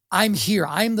 Stephen, I'm here.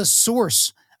 I am the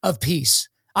source of peace.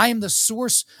 I am the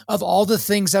source of all the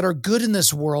things that are good in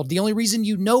this world. The only reason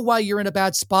you know why you're in a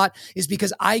bad spot is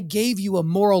because I gave you a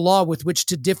moral law with which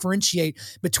to differentiate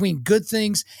between good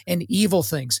things and evil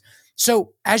things.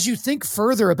 So as you think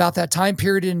further about that time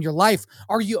period in your life,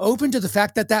 are you open to the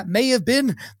fact that that may have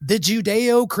been the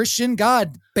Judeo-Christian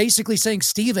God basically saying,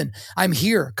 Stephen, I'm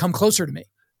here, come closer to me?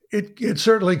 It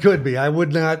certainly could be. I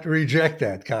would not reject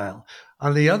that, Kyle.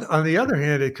 On the other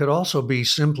hand, it could also be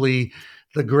simply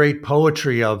the great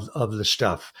poetry of the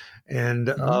stuff, and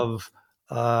Mhm. of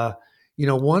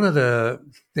one of the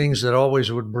things that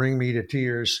always would bring me to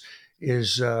tears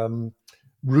is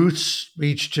Ruth's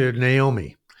speech to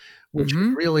Naomi, which is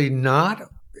Mhm. really not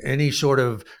any sort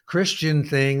of Christian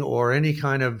thing or any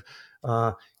kind of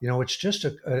it's just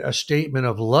a statement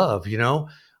of love.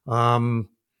 Um,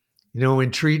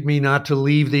 entreat me not to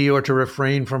leave thee or to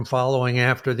refrain from following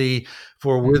after thee,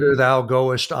 for whither Mhm. thou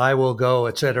goest, I will go,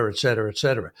 et cetera, et cetera, et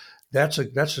cetera.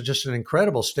 Just an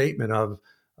incredible statement of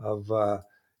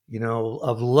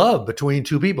of love between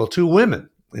two people, two women,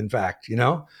 in fact,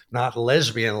 not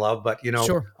lesbian love, but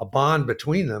Sure. a bond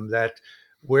between them that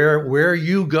where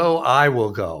you go, I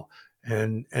will go,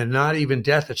 and not even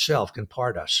death itself can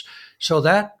part us. So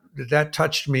that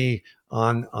touched me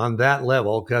on that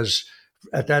level because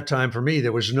at that time for me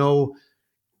there was no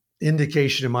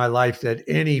indication in my life that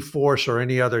any force or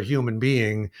any other human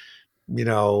being you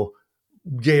know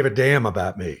gave a damn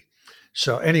about me.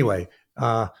 So anyway,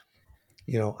 I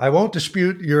won't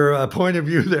dispute your point of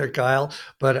view there, Kyle,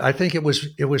 but I think it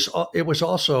was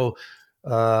also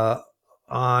uh,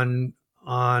 on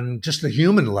just the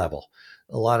human level,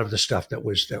 a lot of the stuff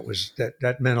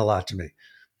that meant a lot to me.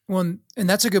 Well, and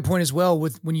that's a good point as well.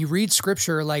 With when you read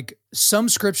scripture, like some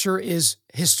scripture is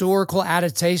historical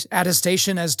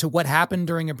attestation as to what happened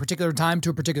during a particular time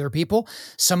to a particular people.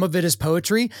 Some of it is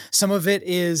poetry. Some of it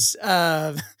is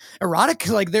erotic.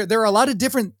 Like there are a lot of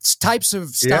different types of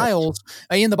Yes. styles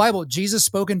in the Bible. Jesus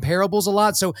spoke in parables a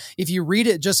lot. So if you read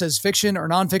it just as fiction or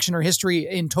nonfiction or history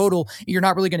in total, you're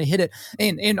not really going to hit it.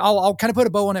 And I'll kind of put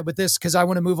a bow on it with this because I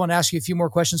want to move on and ask you a few more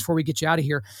questions before we get you out of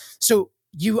here. So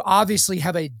you obviously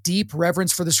have a deep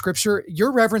reverence for the scripture.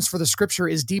 Your reverence for the scripture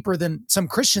is deeper than some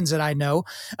Christians that I know.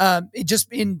 It just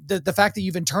in the fact that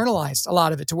you've internalized a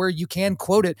lot of it to where you can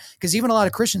quote it, because even a lot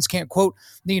of Christians can't quote,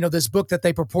 this book that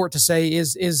they purport to say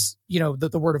is the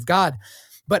word of God.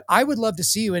 But I would love to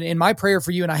see you, and my prayer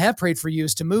for you, and I have prayed for you,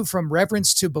 is to move from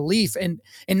reverence to belief, and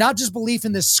not just belief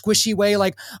in this squishy way,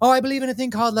 like, oh, I believe in a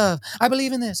thing called love. I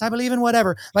believe in this. I believe in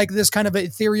whatever, like this kind of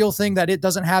ethereal thing that it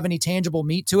doesn't have any tangible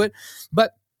meat to it.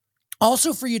 But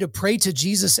also for you to pray to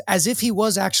Jesus as if he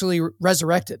was actually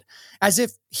resurrected, as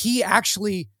if he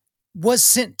actually was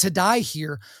sent to die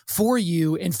here for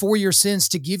you and for your sins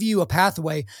to give you a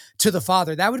pathway to the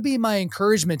Father. That would be my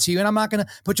encouragement to you. And I'm not going to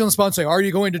put you on the spot and say, are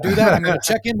you going to do that? I'm going to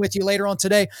check in with you later on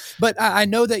today. But I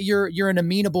know that you're an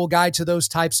amenable guy to those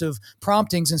types of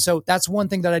promptings. And so that's one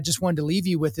thing that I just wanted to leave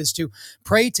you with, is to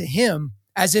pray to him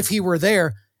as if he were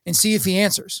there and see if he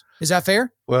answers. Is that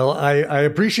fair? Well, I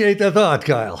appreciate the thought,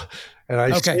 Kyle. And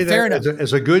I Okay, say fair that enough.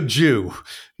 as a good Jew,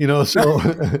 so.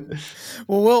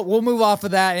 Well, we'll move off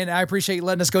of that, and I appreciate you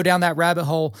letting us go down that rabbit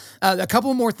hole. A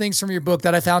couple more things from your book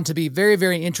that I found to be very,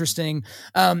 very interesting,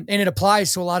 and it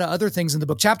applies to a lot of other things in the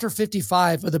book. Chapter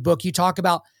 55 of the book, you talk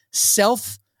about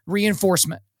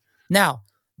self-reinforcement. Now,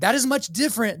 that is much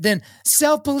different than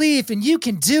self-belief, and you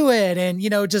can do it, and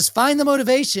just find the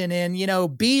motivation, and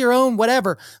be your own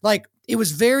whatever. Like, it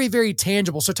was very, very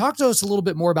tangible. So talk to us a little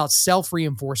bit more about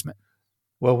self-reinforcement.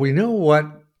 Well, we know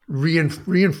what let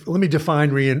me define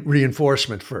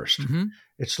reinforcement first. Mm-hmm.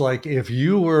 It's like if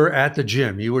you were at the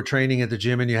gym, you were training at the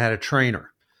gym and you had a trainer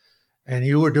and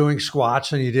you were doing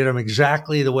squats and you did them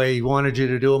exactly the way he wanted you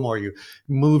to do them, or you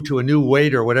moved to a new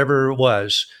weight or whatever it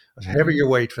was, a heavier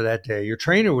weight for that day. Your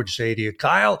trainer would say to you,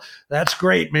 Kyle, that's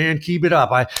great, man. Keep it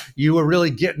up. You were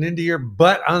really getting into your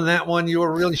butt on that one. You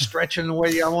were really stretching the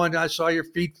way I wanted. I saw your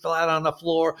feet flat on the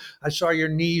floor. I saw your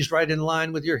knees right in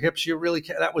line with your hips.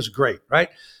 That was great, right?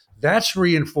 That's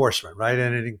reinforcement, right?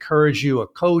 And it encouraged you, a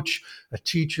coach, a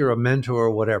teacher, a mentor,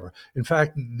 or whatever. In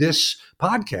fact, this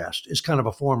podcast is kind of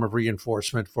a form of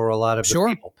reinforcement for a lot of the Sure.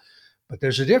 people. But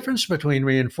there's a difference between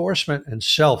reinforcement and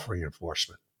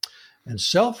self-reinforcement. And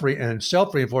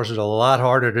self-reinforcement is a lot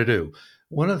harder to do.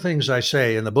 One of the things I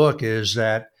say in the book is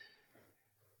that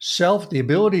the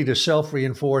ability to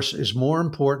self-reinforce is more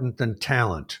important than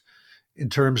talent in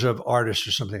terms of artists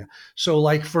or something. So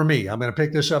like for me, I'm going to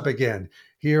pick this up again.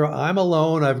 Here, I'm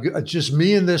alone. I've got just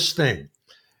me and this thing.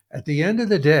 At the end of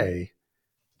the day,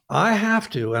 I have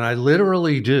to, and I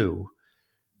literally do,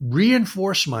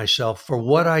 reinforce myself for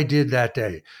what I did that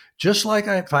day. Just like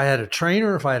if I had a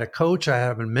trainer, if I had a coach, I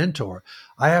have a mentor,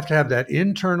 I have to have that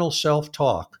internal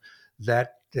self-talk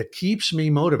that keeps me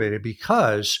motivated,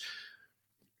 because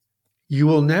you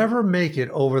will never make it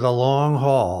over the long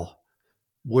haul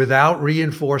without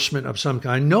reinforcement of some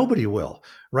kind. Nobody will,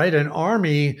 right? An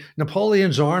army,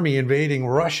 Napoleon's army invading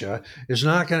Russia is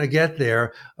not going to get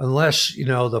there unless,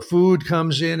 the food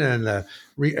comes in and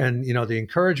the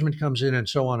encouragement comes in and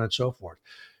so on and so forth.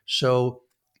 So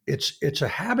it's a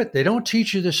habit. They don't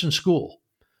teach you this in school.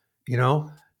 You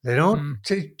know, they don't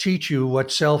Mm. teach you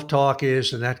what self-talk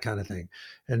is and that kind of thing.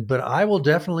 But I will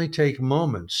definitely take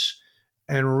moments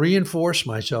and reinforce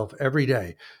myself every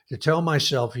day to tell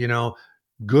myself,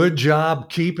 good job,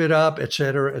 keep it up, et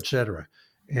cetera, et cetera.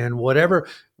 And whatever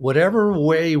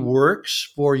way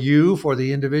works for you, for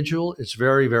the individual, it's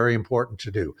very, very important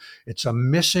to do. It's a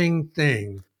missing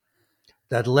thing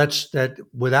that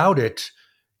without it,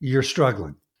 you're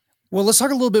struggling. Well, let's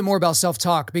talk a little bit more about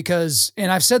self-talk because,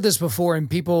 and I've said this before, and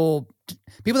people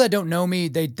that don't know me,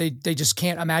 they just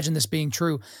can't imagine this being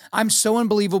true. I'm so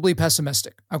unbelievably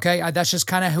pessimistic. Okay, that's just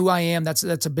kind of who I am. That's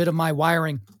a bit of my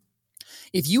wiring.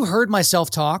 If you heard my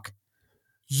self-talk,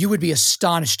 you would be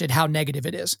astonished at how negative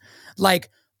it is. Like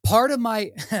part of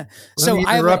my, so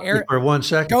I have you for 1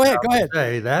 second. Go ahead. Go ahead.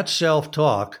 Say that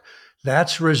self-talk,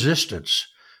 that's resistance.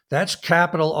 That's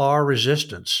capital R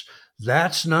resistance.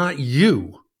 That's not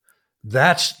you.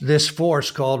 That's this force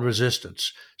called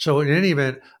resistance. So in any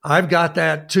event, I've got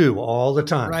that too all the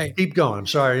time. Right. Keep going. I'm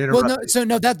sorry.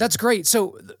 That's great.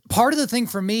 So part of the thing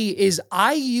for me is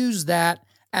I use that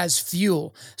as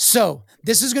fuel. So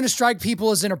this is going to strike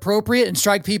people as inappropriate and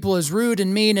strike people as rude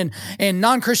and mean and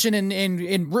non-Christian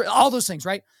and all those things,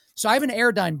 right? So I have an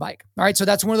Airdyne bike. All right. So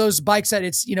that's one of those bikes that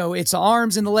it's the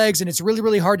arms and the legs and it's really,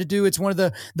 really hard to do. It's one of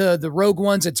the Rogue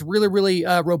ones. It's really, really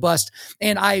robust.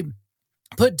 And I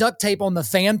put duct tape on the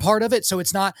fan part of it. So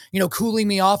it's not, cooling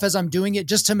me off as I'm doing it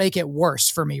just to make it worse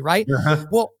for me. Right. Uh-huh.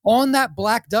 Well, on that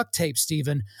black duct tape,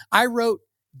 Stephen, I wrote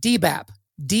DBAP,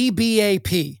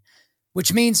 DBAP,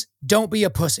 which means don't be a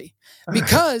pussy.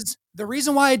 Because the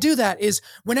reason why I do that is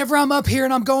whenever I'm up here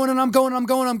and I'm going,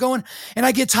 and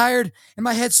I get tired and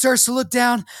my head starts to look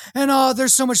down and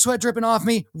there's so much sweat dripping off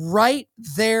me, right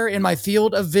there in my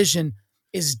field of vision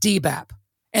is DBAP.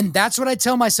 And that's what I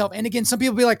tell myself. And again, some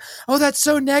people be like, oh, that's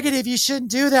so negative. You shouldn't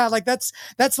do that. Like that's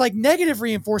like negative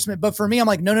reinforcement. But for me, I'm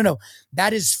like, no.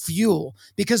 That is fuel.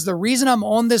 Because the reason I'm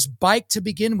on this bike to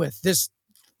begin with, this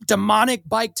demonic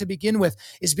bike to begin with,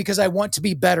 is because I want to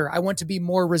be better. I want to be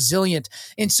more resilient.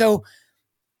 And so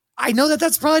I know that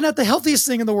that's probably not the healthiest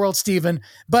thing in the world, Stephen,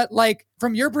 but like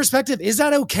from your perspective, is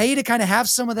that okay to kind of have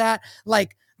some of that,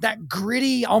 like that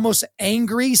gritty, almost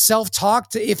angry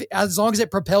self-talk as long as it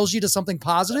propels you to something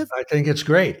positive? I think it's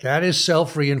great. That is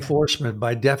self-reinforcement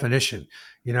by definition.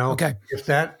 Okay.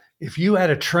 If you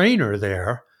had a trainer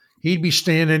there, he'd be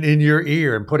standing in your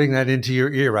ear and putting that into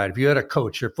your ear, right? If you had a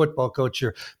coach, your football coach,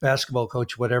 your basketball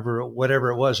coach, whatever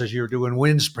it was, as you were doing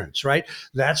wind sprints, right?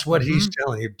 That's what he's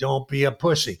telling you. Don't be a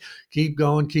pussy. Keep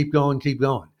going, keep going, keep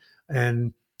going.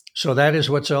 And so that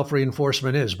is what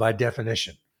self-reinforcement is by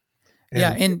definition.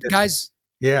 And guys,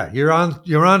 you're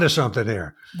onto something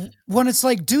there. When it's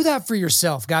like, do that for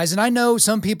yourself, guys. And I know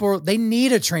some people, they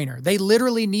need a trainer. They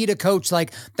literally need a coach.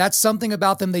 Like that's something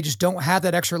about them. They just don't have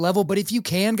that extra level. But if you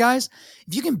can, guys,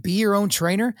 if you can be your own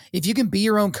trainer, if you can be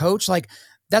your own coach, like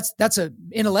that's a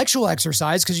intellectual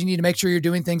exercise because you need to make sure you're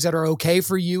doing things that are okay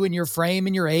for you and your frame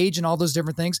and your age and all those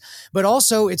different things. But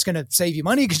also it's going to save you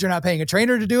money because you're not paying a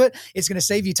trainer to do it. It's going to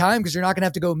save you time because you're not going to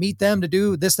have to go meet them to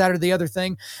do this, that, or the other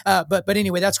thing. But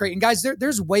anyway, that's great. And guys,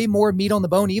 there's way more meat on the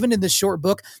bone. Even in this short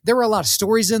book, there were a lot of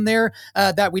stories in there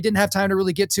that we didn't have time to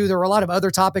really get to. There were a lot of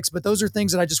other topics, but those are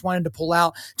things that I just wanted to pull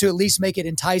out to at least make it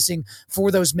enticing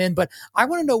for those men. But I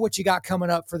want to know what you got coming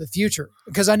up for the future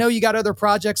because I know you got other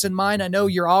projects in mind. I know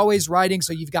you're always writing,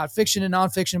 so you've got fiction and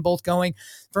nonfiction both going.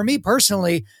 For me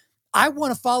personally, I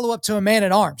want to follow up to A Man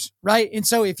at Arms, right? And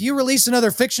so if you release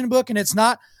another fiction book and it's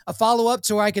not a follow-up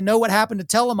to where I can know what happened to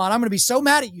Telamon, I'm going to be so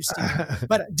mad at you, Steve.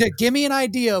 But give me an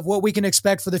idea of what we can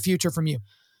expect for the future from you.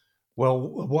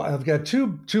 Well, I've got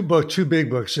two big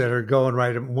books that are going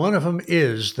right. One of them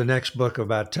is the next book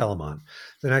about Telamon,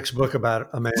 the next book about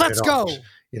A Man Let's at go. Arms.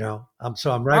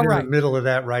 I'm right in the middle of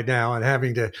that right now and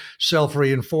having to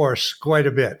self-reinforce quite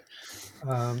a bit.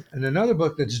 And another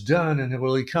book that's done and it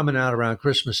will be coming out around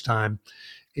Christmas time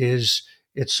it's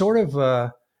sort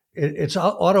of it's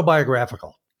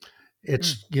autobiographical.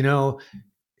 It's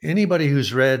anybody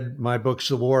who's read my books,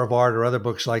 The War of Art, or other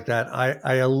books like that,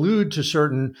 I allude to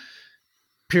certain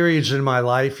periods in my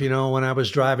life, when I was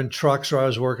driving trucks or I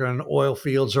was working on oil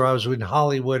fields or I was in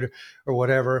Hollywood or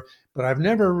whatever, but I've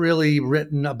never really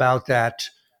written about that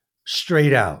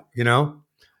straight out,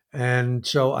 And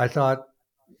so I thought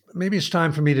maybe it's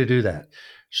time for me to do that.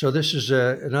 So this is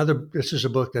a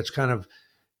book that's kind of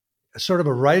sort of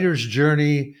a writer's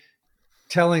journey,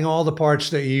 telling all the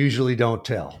parts that you usually don't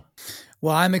tell.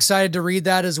 Well, I'm excited to read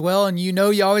that as well. And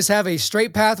you always have a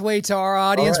straight pathway to our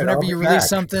audience whenever you release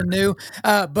something new.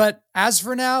 But as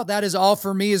for now, that is all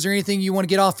for me. Is there anything you want to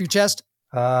get off your chest?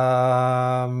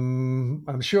 I'm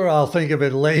sure I'll think of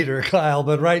it later, Kyle,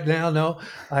 but right now, no.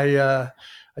 I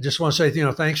just want to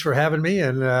say, thanks for having me.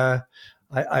 And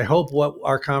I hope what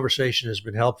our conversation has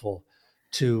been helpful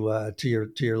to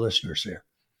your listeners here.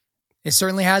 It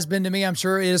certainly has been to me. I'm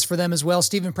sure it is for them as well.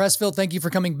 Stephen Pressfield, thank you for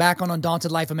coming back on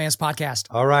Undaunted Life, a Man's podcast.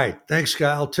 All right. Thanks,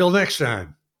 Kyle. Till next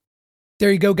time.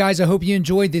 There you go, guys. I hope you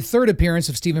enjoyed the third appearance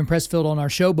of Stephen Pressfield on our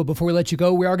show. But before we let you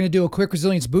go, we are going to do a quick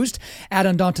resilience boost. At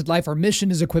Undaunted Life, our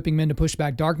mission is equipping men to push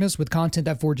back darkness with content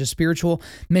that forges spiritual,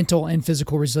 mental, and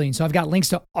physical resilience. So I've got links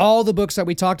to all the books that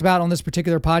we talked about on this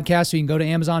particular podcast, so you can go to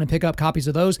Amazon and pick up copies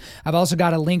of those. I've also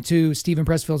got a link to Stephen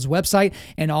Pressfield's website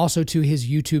and also to his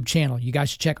YouTube channel. You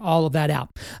guys should check all of that out.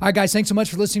 All right, guys, thanks so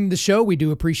much for listening to the show. We do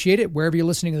appreciate it. Wherever you're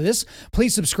listening to this,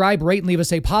 please subscribe, rate, and leave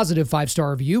us a positive 5-star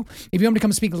review. If you want me to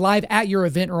come speak live at your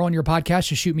event or on your podcast,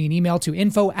 just shoot me an email to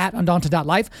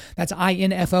info@undaunted.life. That's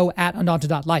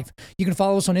info@undaunted.life. You can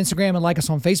follow us on Instagram and like us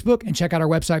on Facebook, and check out our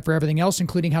website for everything else,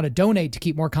 including how to donate to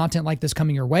keep more content like this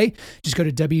coming your way. Just go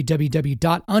to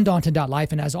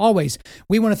www.undaunted.life. And as always,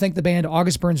 we want to thank the band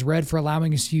August Burns Red for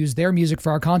allowing us to use their music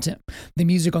for our content. The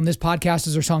music on this podcast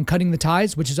is their song Cutting the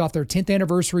Ties, which is off their 10th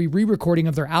anniversary re-recording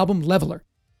of their album Leveler.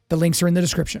 The links are in the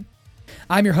description.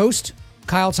 I'm your host,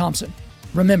 Kyle Thompson.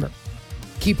 Remember,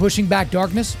 keep pushing back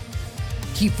darkness.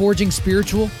 Keep forging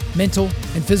spiritual, mental,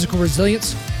 and physical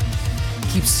resilience.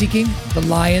 Keep seeking the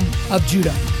Lion of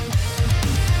Judah.